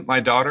seen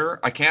my daughter,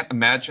 I can't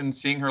imagine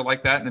seeing her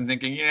like that and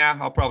thinking, yeah,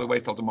 I'll probably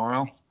wait till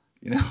tomorrow.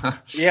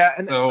 Yeah,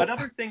 and So,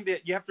 another thing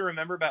that you have to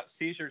remember about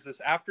seizures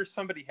is after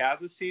somebody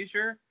has a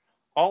seizure,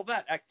 all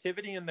that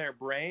activity in their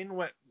brain,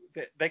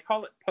 they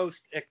call it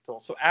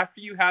post-ictal. So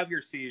after you have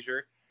your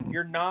seizure,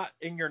 you're not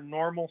in your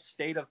normal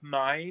state of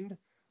mind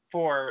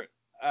for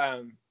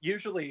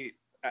usually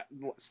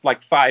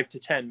like 5 to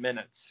 10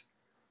 minutes.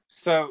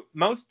 So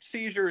most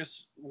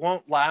seizures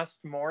won't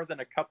last more than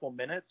a couple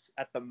minutes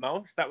at the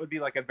most. That would be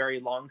like a very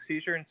long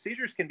seizure, and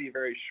seizures can be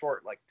very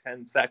short, like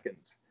 10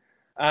 seconds.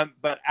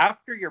 But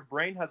after your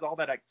brain has all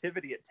that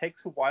activity, it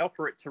takes a while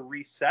for it to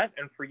reset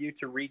and for you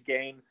to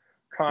regain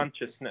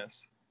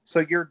consciousness.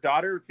 So your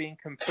daughter being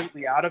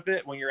completely out of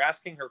it when you're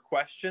asking her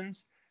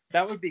questions,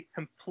 that would be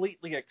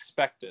completely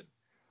expected.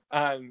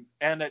 And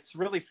it's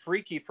really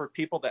freaky for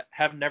people that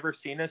have never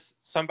seen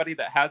somebody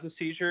that has a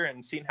seizure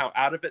and seen how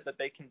out of it that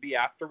they can be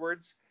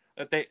afterwards.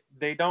 That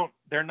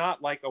they're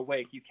not like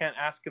awake. You can't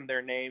ask them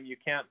their name. You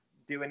can't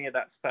do any of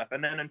that stuff.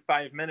 And then in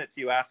 5 minutes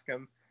you ask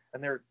them,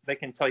 and they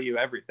can tell you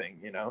everything.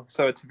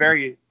 So it's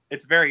very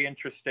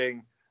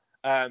interesting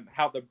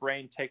how the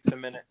brain takes a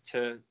minute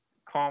to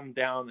calm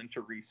down and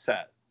to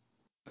reset.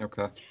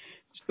 Okay.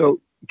 So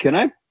can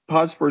I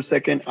pause for a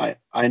second?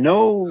 I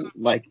know,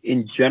 like,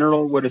 in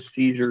general what a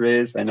seizure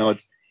is. I know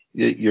it's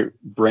your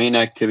brain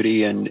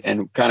activity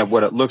and kind of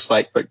what it looks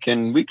like, but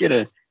can we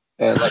get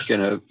like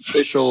an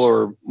official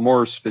or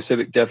more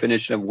specific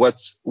definition of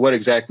what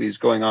exactly is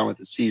going on with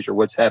the seizure?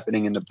 What's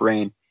happening in the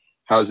brain?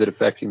 How is it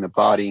affecting the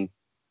body,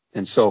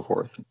 and so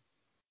forth?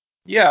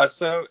 Yeah,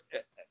 so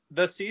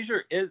the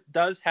seizure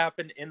does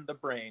happen in the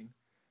brain.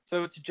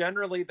 So it's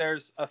generally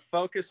there's a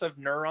focus of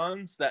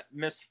neurons that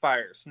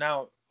misfires.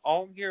 Now,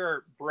 all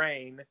your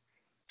brain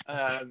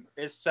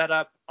is set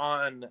up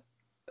on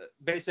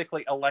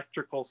basically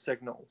electrical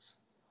signals.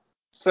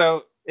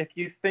 So if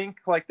you think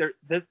like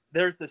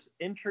there's this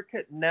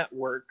intricate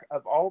network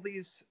of all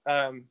these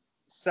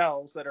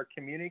cells that are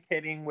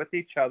communicating with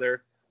each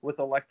other with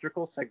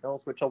electrical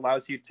signals, which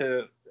allows you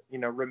to,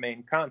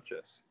 remain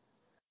conscious.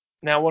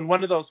 Now, when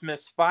one of those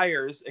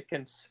misfires, it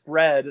can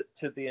spread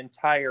to the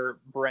entire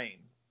brain,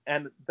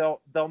 and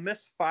they'll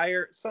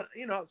misfire. So,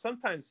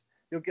 sometimes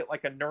you'll get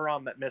like a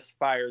neuron that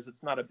misfires.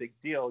 It's not a big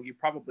deal. You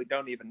probably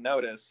don't even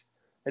notice.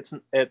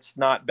 It's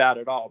not bad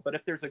at all. But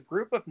if there's a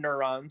group of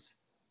neurons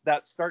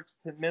that starts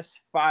to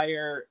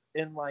misfire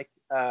in like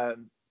a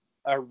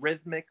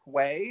rhythmic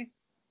way,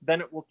 then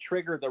it will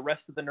trigger the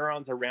rest of the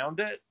neurons around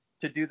it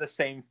to do the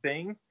same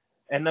thing,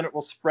 and then it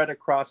will spread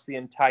across the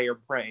entire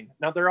brain.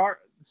 Now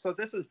so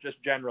this is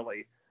just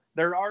generally,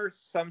 there are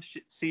some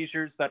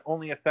seizures that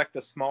only affect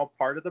a small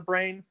part of the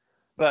brain,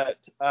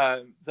 but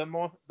the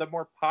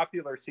more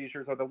popular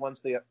seizures are the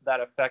ones that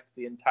affect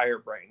the entire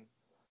brain.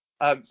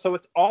 So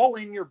it's all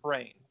in your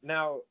brain.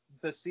 Now,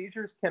 the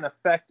seizures can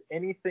affect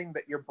anything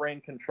that your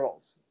brain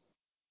controls,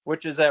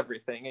 which is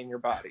everything in your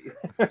body.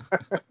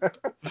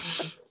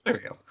 There we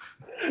go.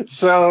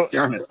 So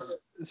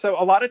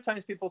a lot of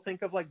times people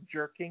think of like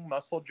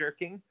muscle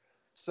jerking.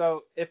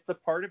 So if the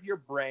part of your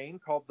brain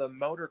called the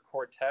motor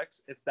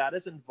cortex, if that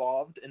is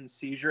involved in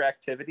seizure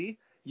activity,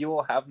 you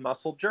will have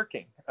muscle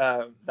jerking.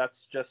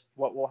 That's just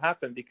what will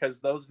happen because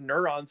those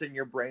neurons in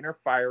your brain are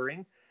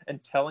firing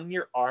and telling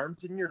your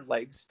arms and your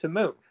legs to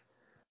move.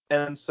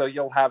 And so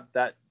you'll have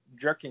that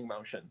jerking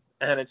motion.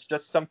 And it's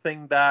just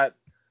something that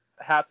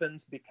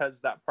happens because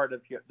that part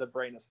of the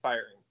brain is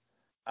firing.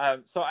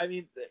 So, I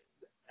mean,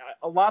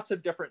 lots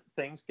of different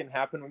things can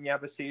happen when you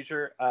have a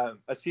seizure.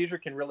 A seizure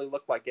can really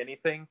look like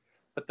anything,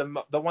 but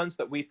the ones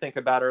that we think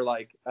about are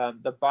like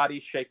the body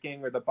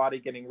shaking or the body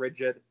getting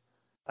rigid.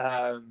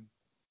 I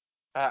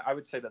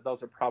would say that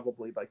those are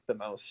probably like the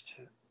most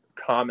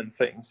common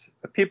things.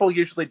 But people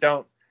usually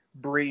don't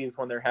breathe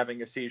when they're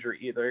having a seizure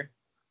either,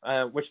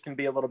 which can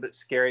be a little bit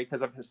scary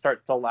because if it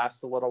starts to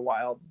last a little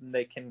while,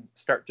 they can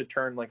start to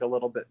turn like a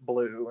little bit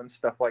blue and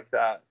stuff like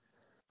that.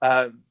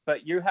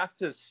 But you have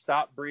to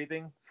stop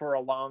breathing for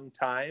a long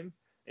time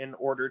in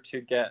order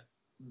to get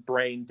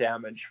brain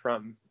damage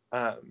from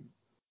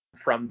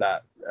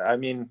that. I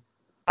mean,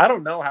 I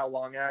don't know how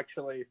long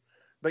actually,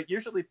 but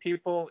usually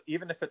people,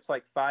 even if it's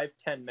like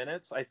 5-10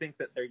 minutes, I think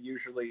that they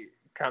usually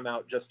come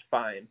out just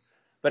fine.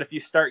 But if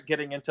you start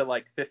getting into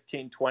like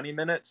 15-20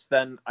 minutes,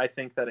 then I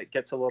think that it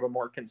gets a little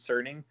more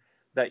concerning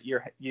that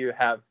you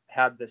have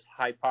had this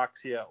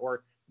hypoxia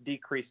or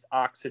decreased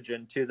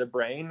oxygen to the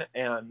brain,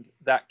 and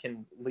that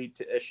can lead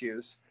to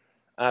issues.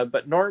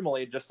 But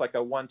normally, just like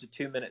a 1 to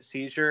 2 minute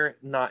seizure,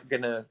 not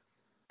going to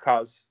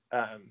cause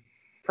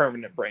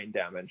permanent brain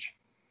damage.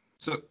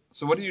 So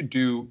what do you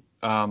do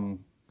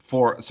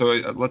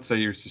let's say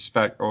you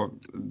suspect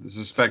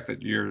that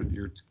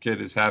your kid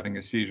is having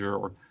a seizure,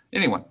 or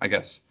anyone, I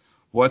guess.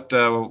 What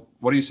are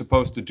you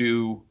supposed to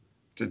do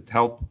to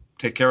help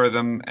take care of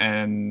them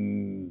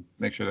and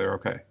make sure they're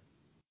okay?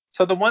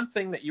 So the one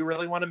thing that you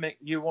really want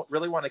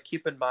to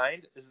keep in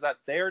mind is that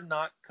they're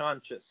not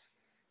conscious.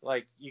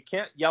 Like you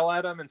can't yell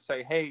at them and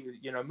say, hey,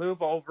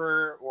 move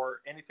over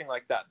or anything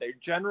like that. They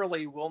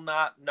generally will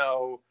not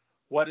know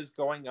what is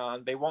going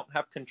on. They won't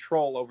have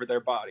control over their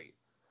body.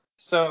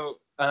 So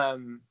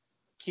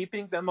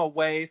keeping them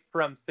away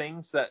from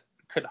things that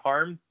could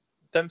harm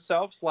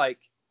themselves, like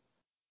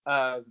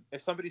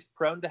if somebody's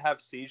prone to have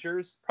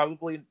seizures,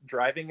 probably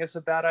driving is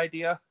a bad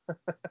idea.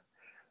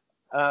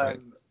 Right.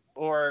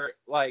 Or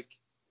like,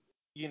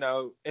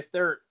 if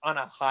they're on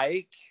a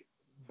hike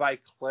by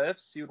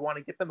cliffs, you'd want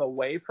to get them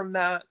away from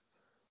that.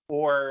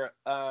 Or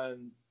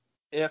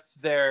if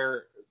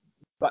they're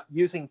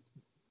using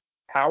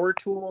power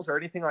tools or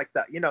anything like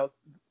that,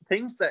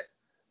 things that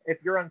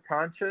if you're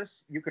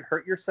unconscious, you could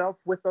hurt yourself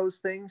with those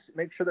things.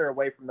 Make sure they're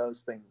away from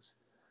those things.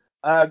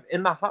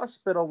 In the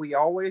hospital, we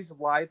always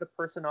lie the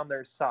person on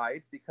their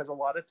side because a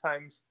lot of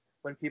times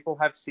when people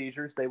have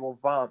seizures, they will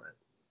vomit.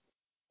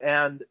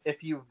 And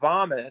if you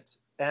vomit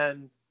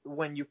and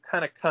when you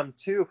kind of come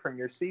to from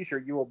your seizure,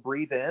 you will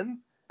breathe in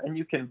and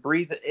you can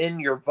breathe in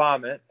your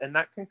vomit. And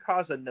that can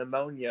cause a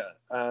pneumonia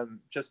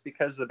just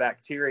because the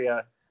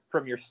bacteria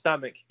from your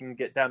stomach can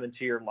get down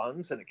into your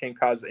lungs and it can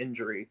cause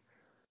injury.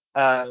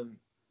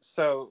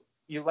 So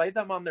you lay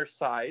them on their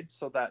side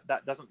so that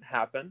that doesn't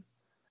happen.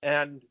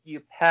 And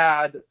you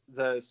pad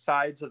the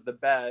sides of the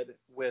bed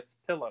with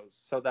pillows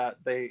so that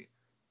they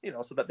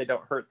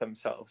don't hurt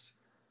themselves.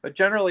 But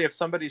generally, if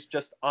somebody's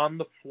just on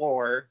the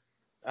floor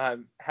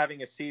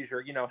having a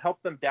seizure,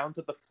 help them down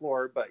to the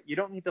floor, but you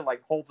don't need to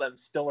like hold them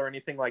still or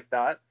anything like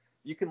that.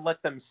 You can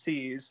let them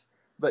seize,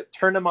 but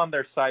turn them on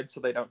their side so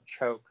they don't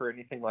choke or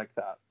anything like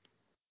that.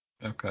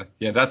 Okay.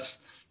 Yeah, that's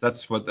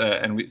what,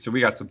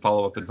 we got some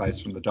follow-up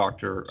advice from the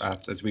doctor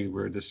as we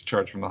were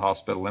discharged from the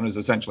hospital, and it was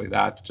essentially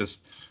that,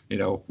 just,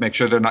 make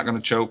sure they're not going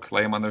to choke,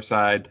 lay them on their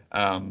side,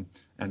 and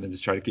then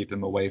just try to keep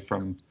them away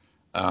from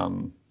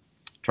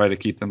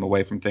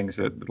things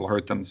that will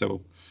hurt them.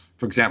 So,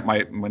 for example,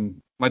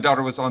 when my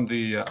daughter was on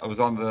the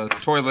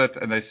toilet,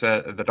 and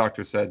the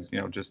doctor said,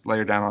 just lay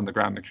her down on the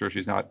ground, make sure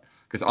she's not,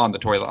 because on the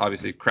toilet,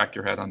 obviously, crack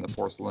your head on the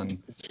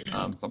porcelain,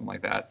 something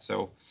like that.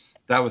 So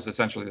that was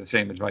essentially the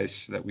same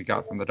advice that we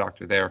got from the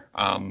doctor there.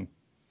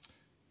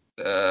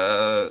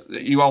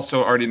 You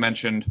also already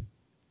mentioned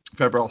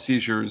febrile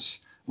seizures.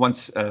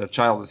 Once a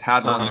child has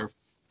had one, they're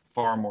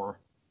far more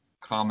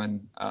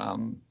common.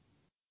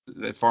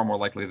 It's far more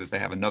likely that they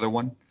have another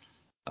one.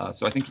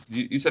 So I think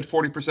you said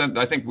 40%.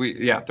 I think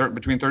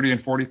between 30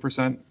 and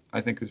 40%,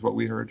 I think is what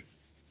we heard.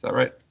 Is that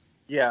right?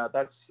 Yeah,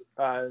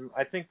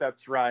 I think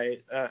that's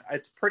right.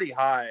 It's pretty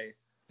high.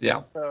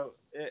 Yeah. So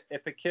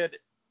if a kid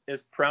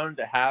is prone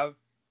to have,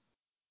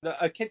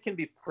 a kid can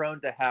be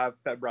prone to have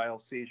febrile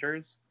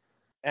seizures.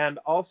 And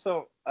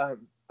also,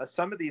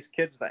 some of these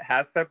kids that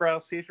have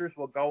febrile seizures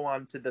will go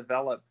on to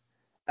develop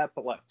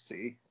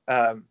epilepsy,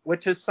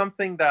 which is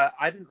something that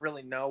I didn't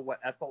really know what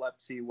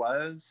epilepsy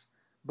was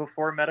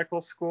before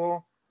medical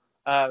school.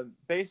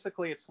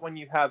 Basically, it's when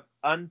you have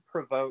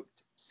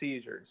unprovoked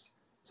seizures.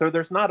 So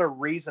there's not a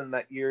reason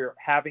that you're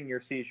having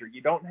your seizure.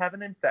 You don't have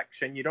an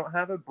infection. You don't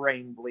have a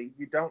brain bleed.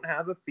 You don't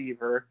have a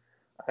fever.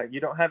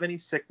 You don't have any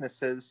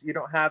sicknesses. You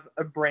don't have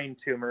a brain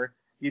tumor.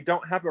 You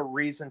don't have a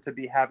reason to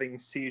be having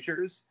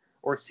seizures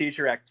or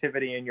seizure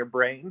activity in your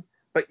brain,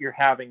 but you're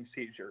having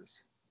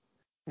seizures.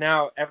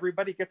 Now,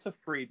 everybody gets a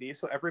freebie,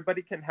 so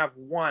everybody can have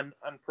one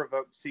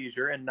unprovoked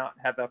seizure and not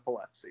have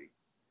epilepsy.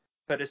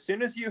 But as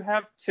soon as you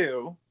have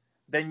two,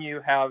 then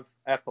you have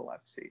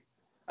epilepsy.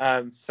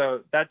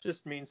 So that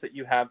just means that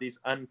you have these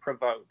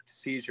unprovoked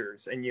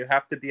seizures, and you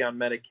have to be on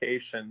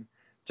medication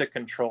to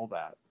control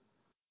that.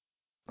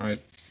 All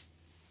right.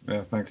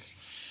 Yeah, thanks.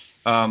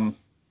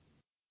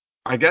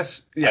 I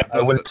guess, yeah.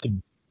 I went to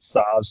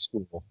massage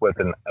school with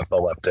an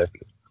epileptic.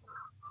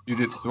 You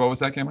did. So what was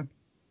that, Cameron?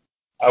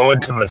 I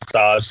went to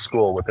massage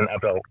school with an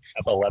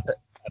epileptic.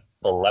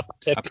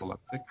 Epileptic.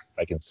 If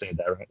I can say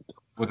that right.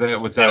 Was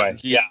that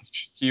Anyway,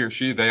 he or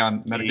she, they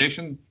on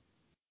medication?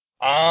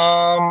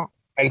 I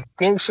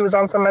think she was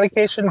on some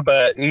medication,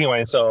 but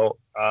anyway, so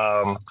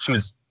she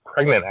was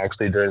pregnant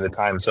actually during the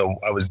time, so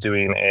I was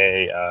doing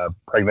a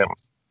pregnant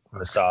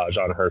massage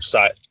on her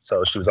side,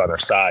 so she was on her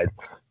side,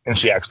 and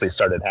she actually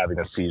started having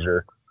a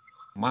seizure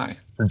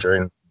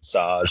during the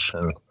massage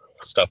and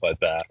stuff like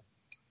that.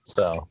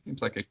 So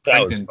seems like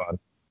that was fun.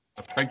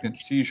 A pregnant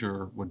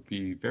seizure would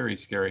be very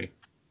scary.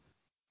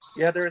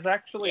 Yeah, there's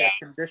actually a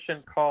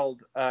condition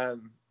called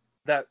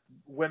that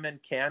women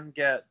can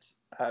get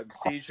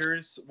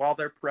seizures while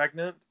they're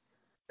pregnant.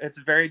 It's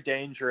very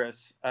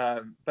dangerous.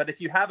 But if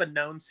you have a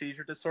known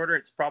seizure disorder,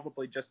 it's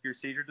probably just your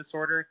seizure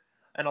disorder.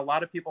 And a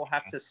lot of people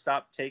have to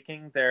stop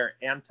taking their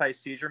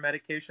anti-seizure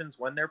medications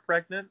when they're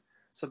pregnant,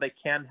 so they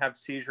can have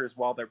seizures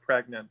while they're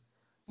pregnant.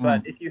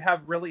 But if you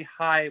have really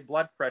high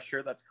blood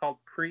pressure, that's called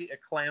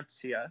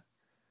preeclampsia.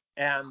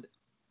 And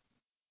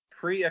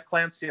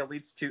preeclampsia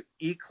leads to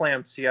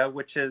eclampsia,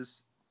 which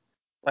is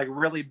like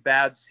really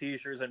bad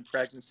seizures in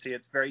pregnancy.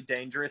 It's very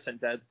dangerous and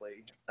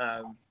deadly.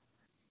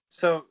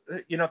 So,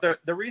 the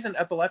reason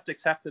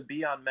epileptics have to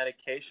be on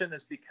medication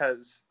is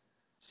because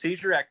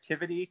seizure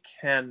activity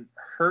can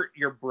hurt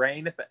your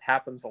brain if it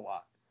happens a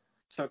lot.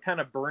 So it kind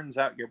of burns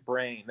out your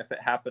brain if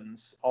it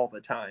happens all the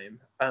time.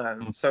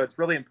 So it's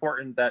really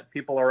important that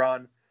people are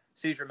on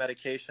seizure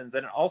medications,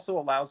 and it also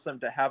allows them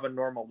to have a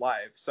normal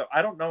life. So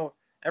I don't know,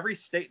 every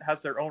state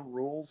has their own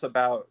rules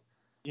about,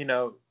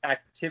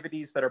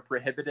 activities that are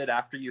prohibited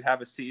after you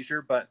have a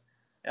seizure. But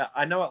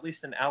I know at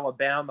least in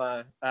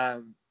Alabama,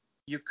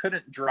 you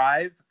couldn't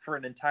drive for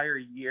an entire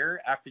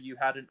year after you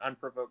had an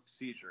unprovoked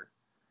seizure.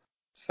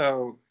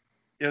 So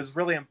it was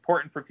really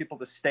important for people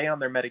to stay on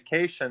their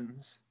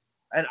medications.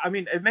 And I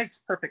mean, it makes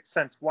perfect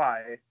sense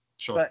why.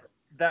 Sure. But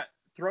that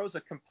throws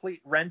a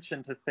complete wrench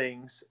into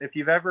things. If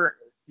you've ever,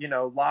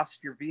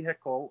 lost your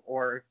vehicle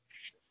or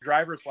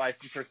driver's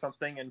license or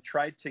something and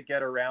tried to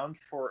get around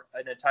for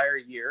an entire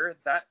year,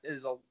 that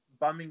is a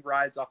bumming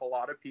rides off a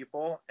lot of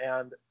people,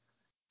 and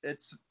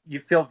you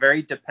feel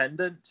very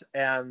dependent,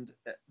 and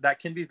that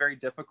can be very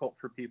difficult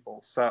for people.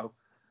 So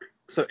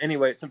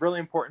anyway, it's really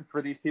important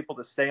for these people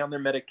to stay on their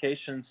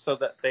medications so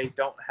that they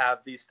don't have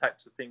these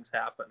types of things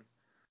happen.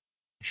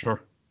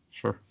 Sure.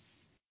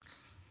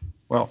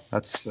 Well,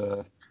 that's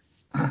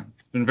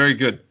been very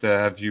good to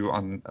have you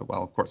on.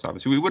 Well, of course,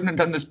 obviously, we wouldn't have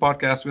done this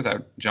podcast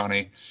without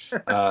Johnny,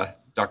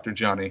 Dr.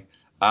 Johnny.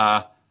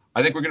 I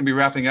think we're going to be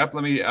wrapping up.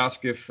 Let me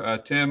ask if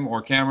Tim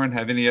or Cameron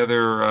have any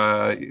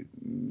other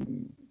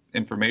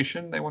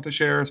information they want to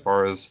share as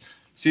far as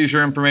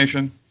seizure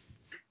information.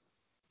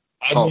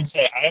 I was going to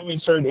say, I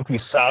always heard if you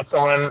saw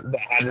someone that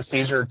had a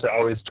seizure to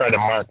always try to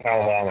mark how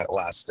long it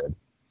lasted.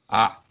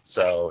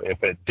 So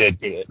if it did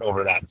get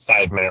over that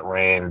 5-minute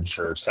range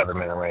or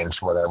 7-minute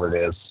range, whatever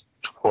it is,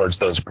 towards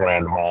those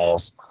grand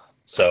malls,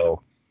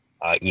 so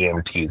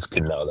EMTs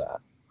can know that.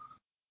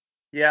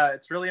 Yeah,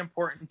 it's really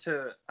important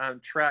to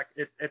track.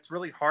 It's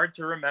really hard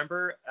to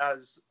remember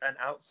as an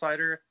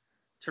outsider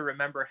to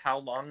remember how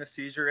long a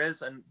seizure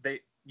is, and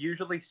they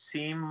usually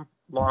seem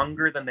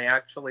longer than they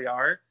actually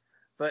are.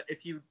 But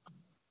if you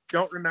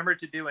don't remember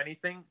to do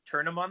anything,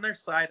 turn them on their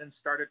side and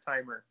start a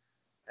timer,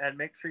 and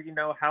make sure you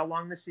know how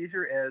long the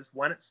seizure is,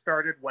 when it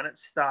started, when it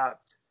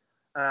stopped,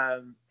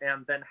 and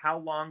then how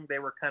long they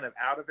were kind of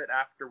out of it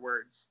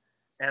afterwards.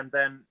 And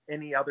then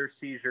any other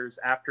seizures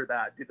after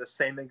that, do the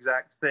same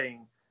exact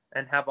thing,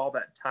 and have all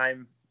that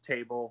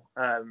timetable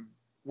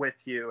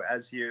with you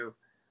as you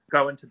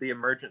go into the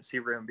emergency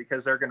room,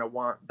 because they're going to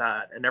want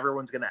that, and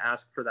everyone's going to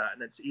ask for that.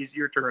 And it's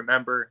easier to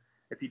remember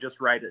if you just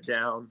write it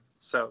down.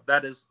 So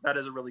that is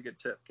a really good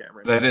tip,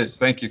 Cameron. That is.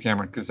 Thank you,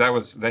 Cameron,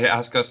 because they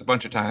asked us a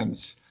bunch of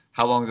times,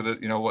 how long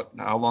did it,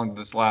 how long did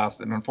this last?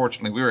 And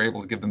unfortunately, we were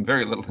able to give them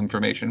very little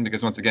information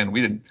because, once again,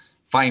 we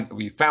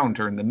found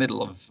her in the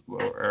middle of,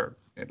 or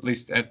at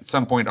least at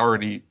some point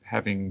already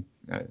having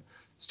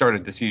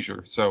started the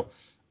seizure. So,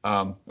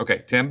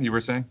 okay, Tim, you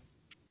were saying?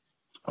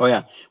 Oh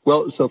yeah.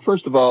 Well, so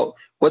first of all,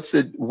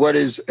 what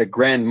is a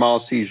grand mal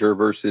seizure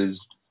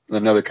versus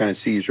another kind of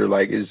seizure?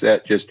 Like, is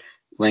that just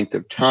length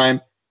of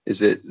time?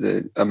 Is it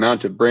the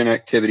amount of brain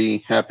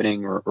activity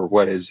happening, or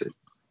what is it?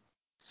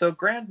 So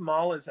grand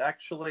mal is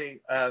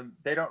actually,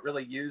 they don't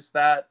really use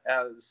that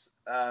as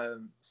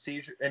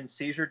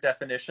seizure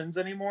definitions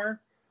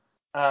anymore.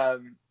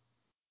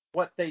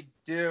 What they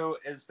do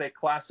is they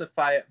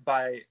classify it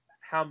by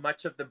how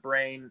much of the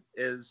brain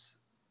is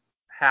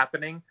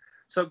happening.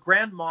 So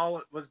grand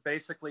mal was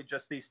basically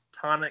just these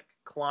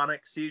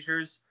tonic-clonic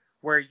seizures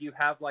where you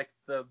have like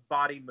the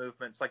body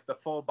movements, like the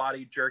full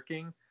body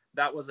jerking.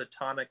 That was a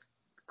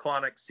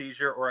tonic-clonic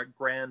seizure, or a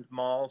grand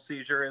mal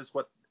seizure is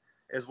what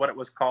it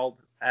was called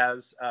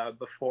as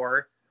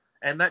before.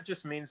 And that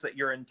just means that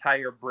your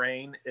entire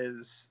brain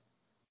is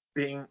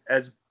being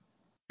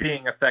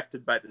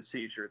affected by the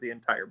seizure. The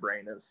entire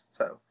brain is.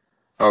 So.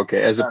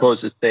 Okay, as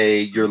opposed to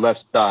say your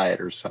left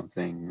side or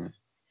something.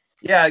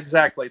 Yeah,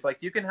 exactly. Like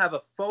you can have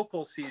a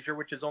focal seizure,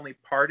 which is only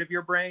part of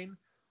your brain.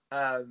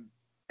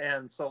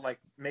 And so like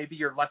maybe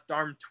your left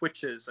arm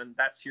twitches and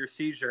that's your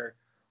seizure,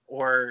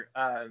 or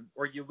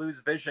you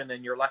lose vision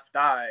in your left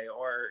eye,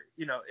 or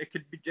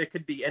it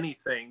could be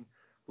anything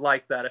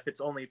like that if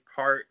it's only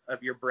part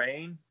of your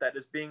brain that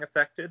is being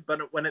affected.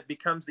 But when it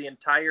becomes the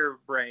entire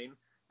brain,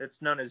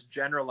 it's known as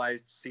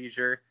generalized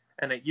seizure,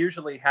 and it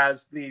usually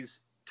has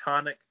these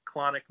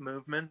tonic-clonic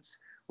movements,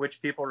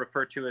 which people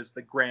refer to as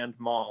the grand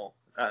mal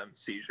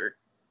seizure.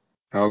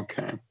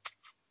 Okay.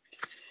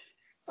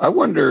 I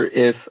wonder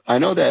if, I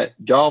know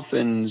that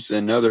dolphins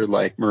and other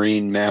like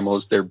marine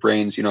mammals, their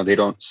brains, they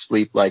don't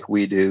sleep like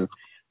we do.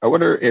 I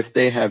wonder if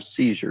they have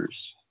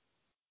seizures.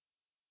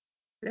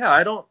 Yeah,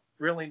 I don't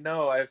really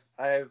know. I've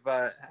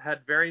had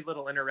very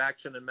little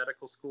interaction in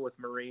medical school with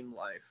marine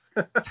life.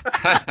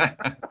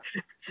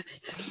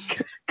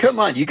 Come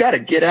on, you got to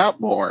get out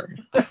more.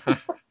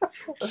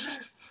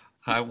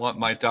 I want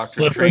my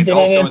doctor trained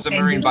also as a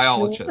marine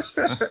biologist.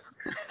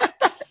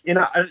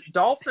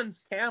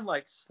 Dolphins can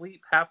like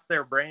sleep half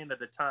their brain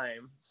at a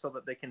time so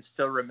that they can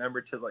still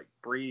remember to like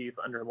breathe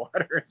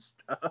underwater and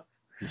stuff.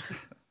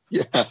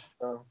 Yeah.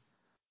 So,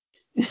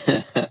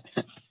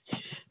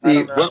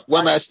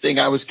 one last thing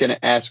I was going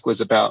to ask was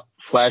about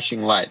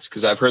flashing lights,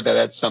 because I've heard that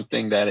that's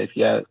something that if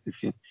you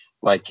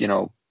like, I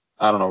don't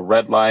know,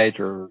 red light,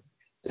 or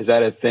is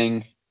that a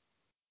thing?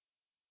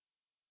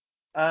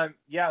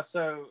 Yeah,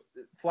 so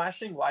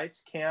flashing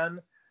lights can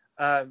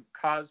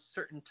cause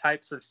certain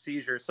types of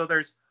seizures. So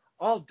there's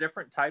all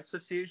different types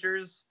of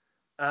seizures,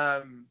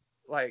 and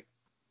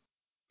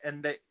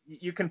that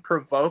you can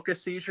provoke a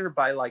seizure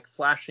by like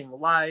flashing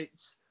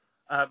lights.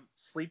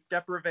 Sleep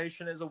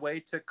deprivation is a way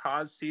to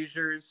cause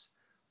seizures.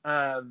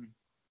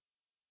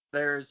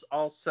 There's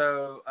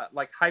also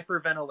like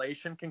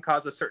hyperventilation can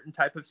cause a certain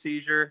type of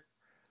seizure.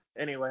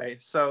 Anyway,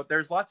 so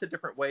there's lots of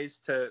different ways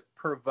to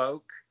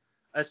provoke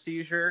a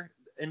seizure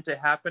into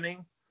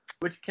happening,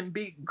 which can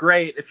be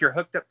great if you're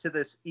hooked up to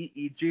this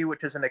EEG,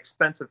 which is an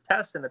expensive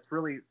test, and it's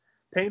really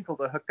painful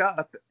to hook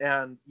up,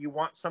 and you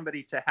want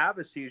somebody to have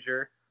a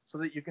seizure so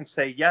that you can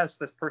say, yes,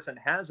 this person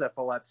has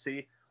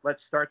epilepsy,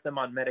 let's start them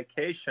on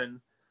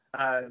medication,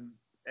 and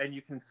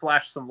you can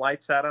flash some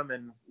lights at them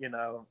and,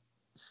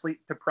 sleep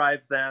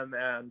deprive them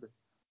and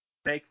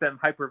make them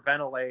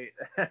hyperventilate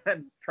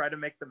and try to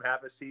make them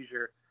have a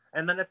seizure.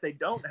 And then if they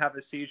don't have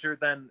a seizure,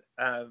 then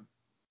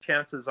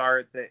chances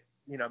are that,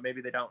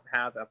 maybe they don't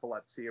have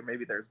epilepsy, or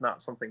maybe there's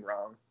not something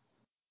wrong.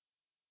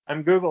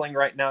 I'm Googling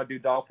right now, do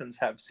dolphins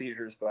have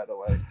seizures, by the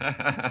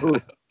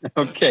way?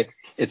 Okay.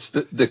 It's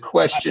the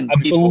question. I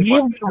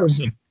believe there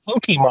was a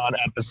Pokemon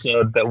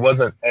episode that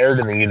wasn't aired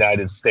in the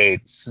United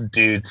States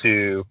due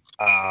to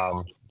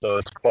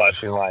those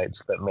flashing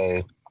lights that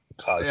may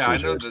cause seizures. I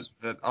know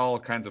that all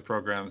kinds of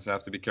programs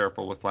have to be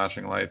careful with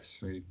flashing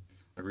lights. I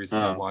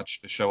recently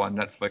watched a show on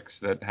Netflix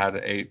that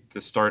had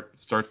to start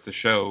the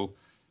show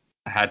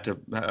had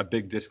a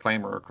big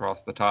disclaimer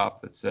across the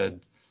top that said,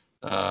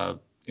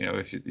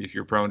 if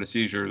you're prone to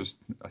seizures,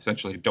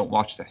 essentially don't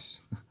watch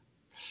this.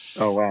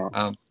 Oh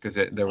wow! Because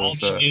there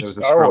was a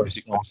Star Wars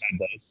films had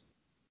those.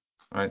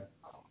 Right.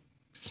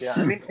 Yeah,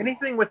 I mean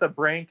anything with a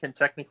brain can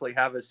technically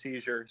have a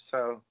seizure.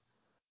 So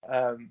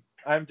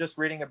I'm just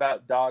reading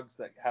about dogs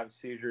that have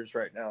seizures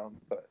right now.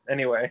 But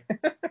anyway.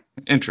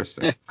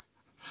 Interesting.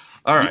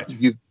 All right.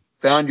 You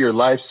found your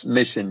life's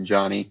mission,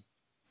 Johnny.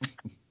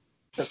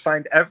 To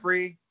find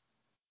every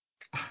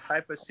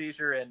type of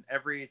seizure in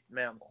every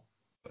mammal.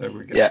 There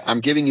we go. Yeah, I'm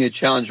giving you a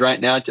challenge right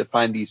now to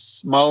find the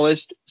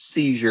smallest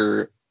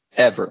seizure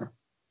ever,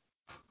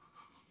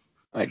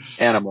 like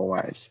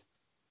animal-wise.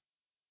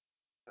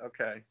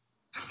 Okay.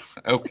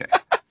 Okay.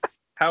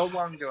 How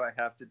long do I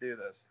have to do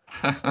this?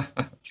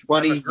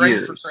 20 I'm a great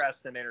years.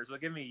 procrastinator, so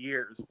give me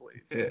years,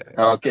 please. Yeah.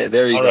 Okay,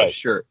 there you All go. right.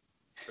 Sure.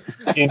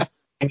 Okay.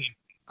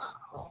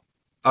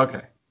 All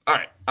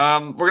right.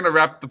 We're gonna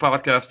wrap the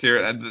podcast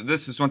here, and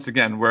this is once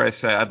again where I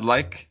say I'd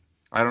like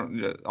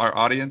our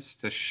audience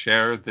to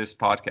share this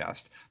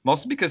podcast,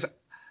 mostly because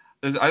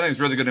I think it's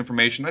really good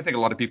information. I think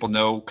a lot of people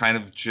know kind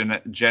of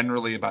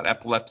generally about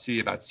epilepsy,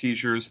 about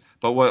seizures,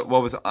 but what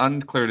was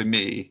unclear to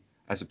me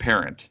as a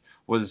parent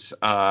was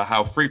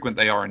how frequent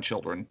they are in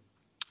children.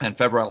 And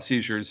febrile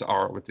seizures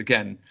are, once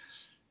again,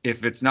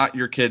 if it's not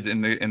your kid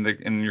in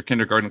your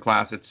kindergarten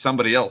class, it's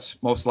somebody else,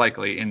 most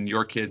likely in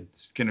your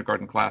kid's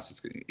kindergarten class.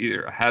 It's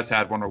either has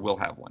had one or will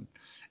have one,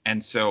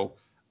 and so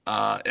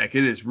it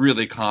is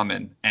really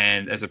common.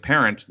 And as a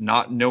parent,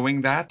 not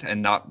knowing that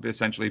and not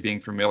essentially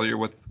being familiar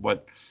with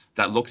what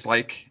that looks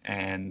like,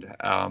 and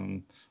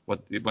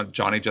what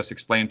Johnny just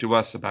explained to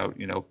us about,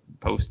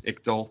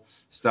 post-ictal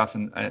stuff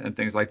and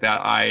things like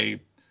that.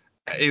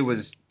 It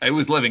was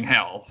living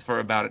hell for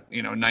about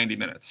 90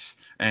 minutes,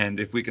 and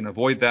if we can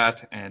avoid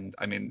that, and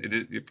I mean, it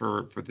is,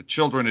 for the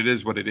children, it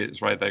is what it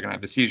is, right? They're gonna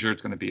have a seizure.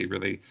 It's gonna be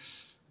really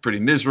pretty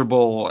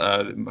miserable.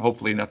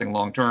 Hopefully nothing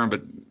long term,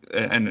 but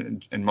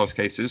and in most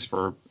cases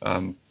for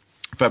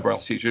febrile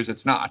seizures,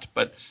 it's not.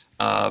 But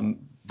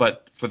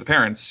for the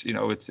parents,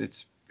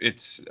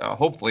 it's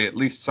hopefully at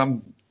least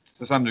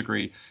to some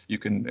degree you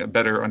can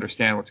better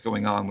understand what's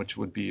going on, which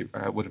would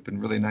have been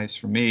really nice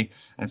for me.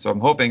 And so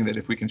I'm hoping that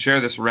if we can share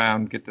this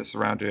around, get this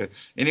around to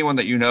anyone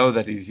that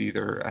that is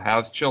either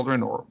has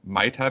children or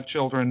might have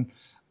children,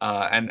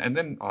 and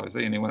then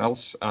obviously anyone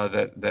else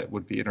that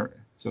would be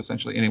so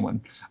essentially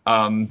anyone.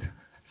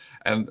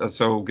 And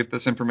so get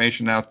this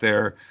information out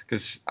there,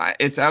 because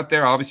it's out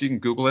there. Obviously, you can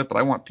Google it, but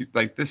I want people,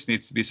 like, this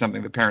needs to be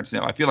something the parents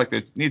know. I feel like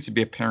there needs to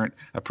be a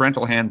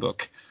parental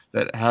handbook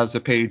that has a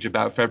page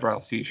about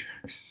febrile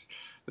seizures.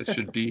 That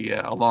should be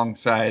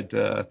alongside,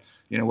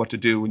 what to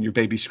do when your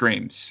baby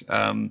screams.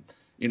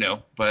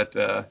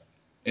 But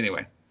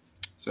anyway,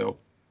 so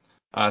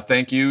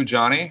thank you,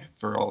 Johnny,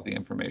 for all the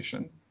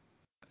information.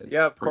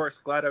 Yeah, of course.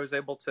 Glad I was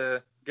able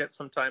to get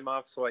some time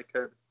off so I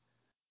could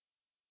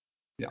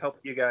help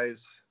you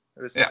guys.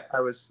 I was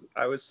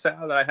sad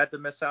that I had to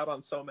miss out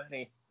on so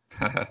many.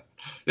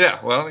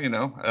 Yeah, well,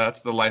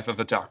 that's the life of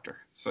a doctor.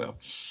 So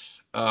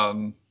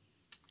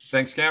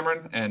thanks,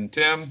 Cameron and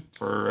Tim,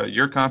 for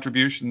your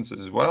contributions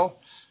as well.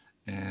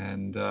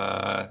 And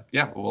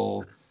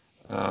we'll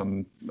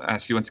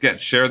ask you once again,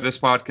 share this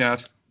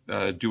podcast.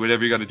 Do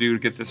whatever you got to do to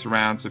get this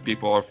around so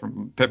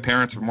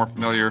parents are more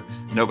familiar.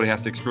 Nobody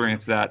has to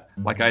experience that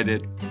like I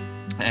did.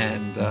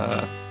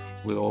 And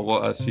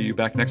we'll see you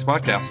back next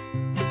podcast.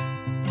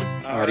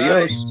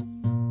 Adios.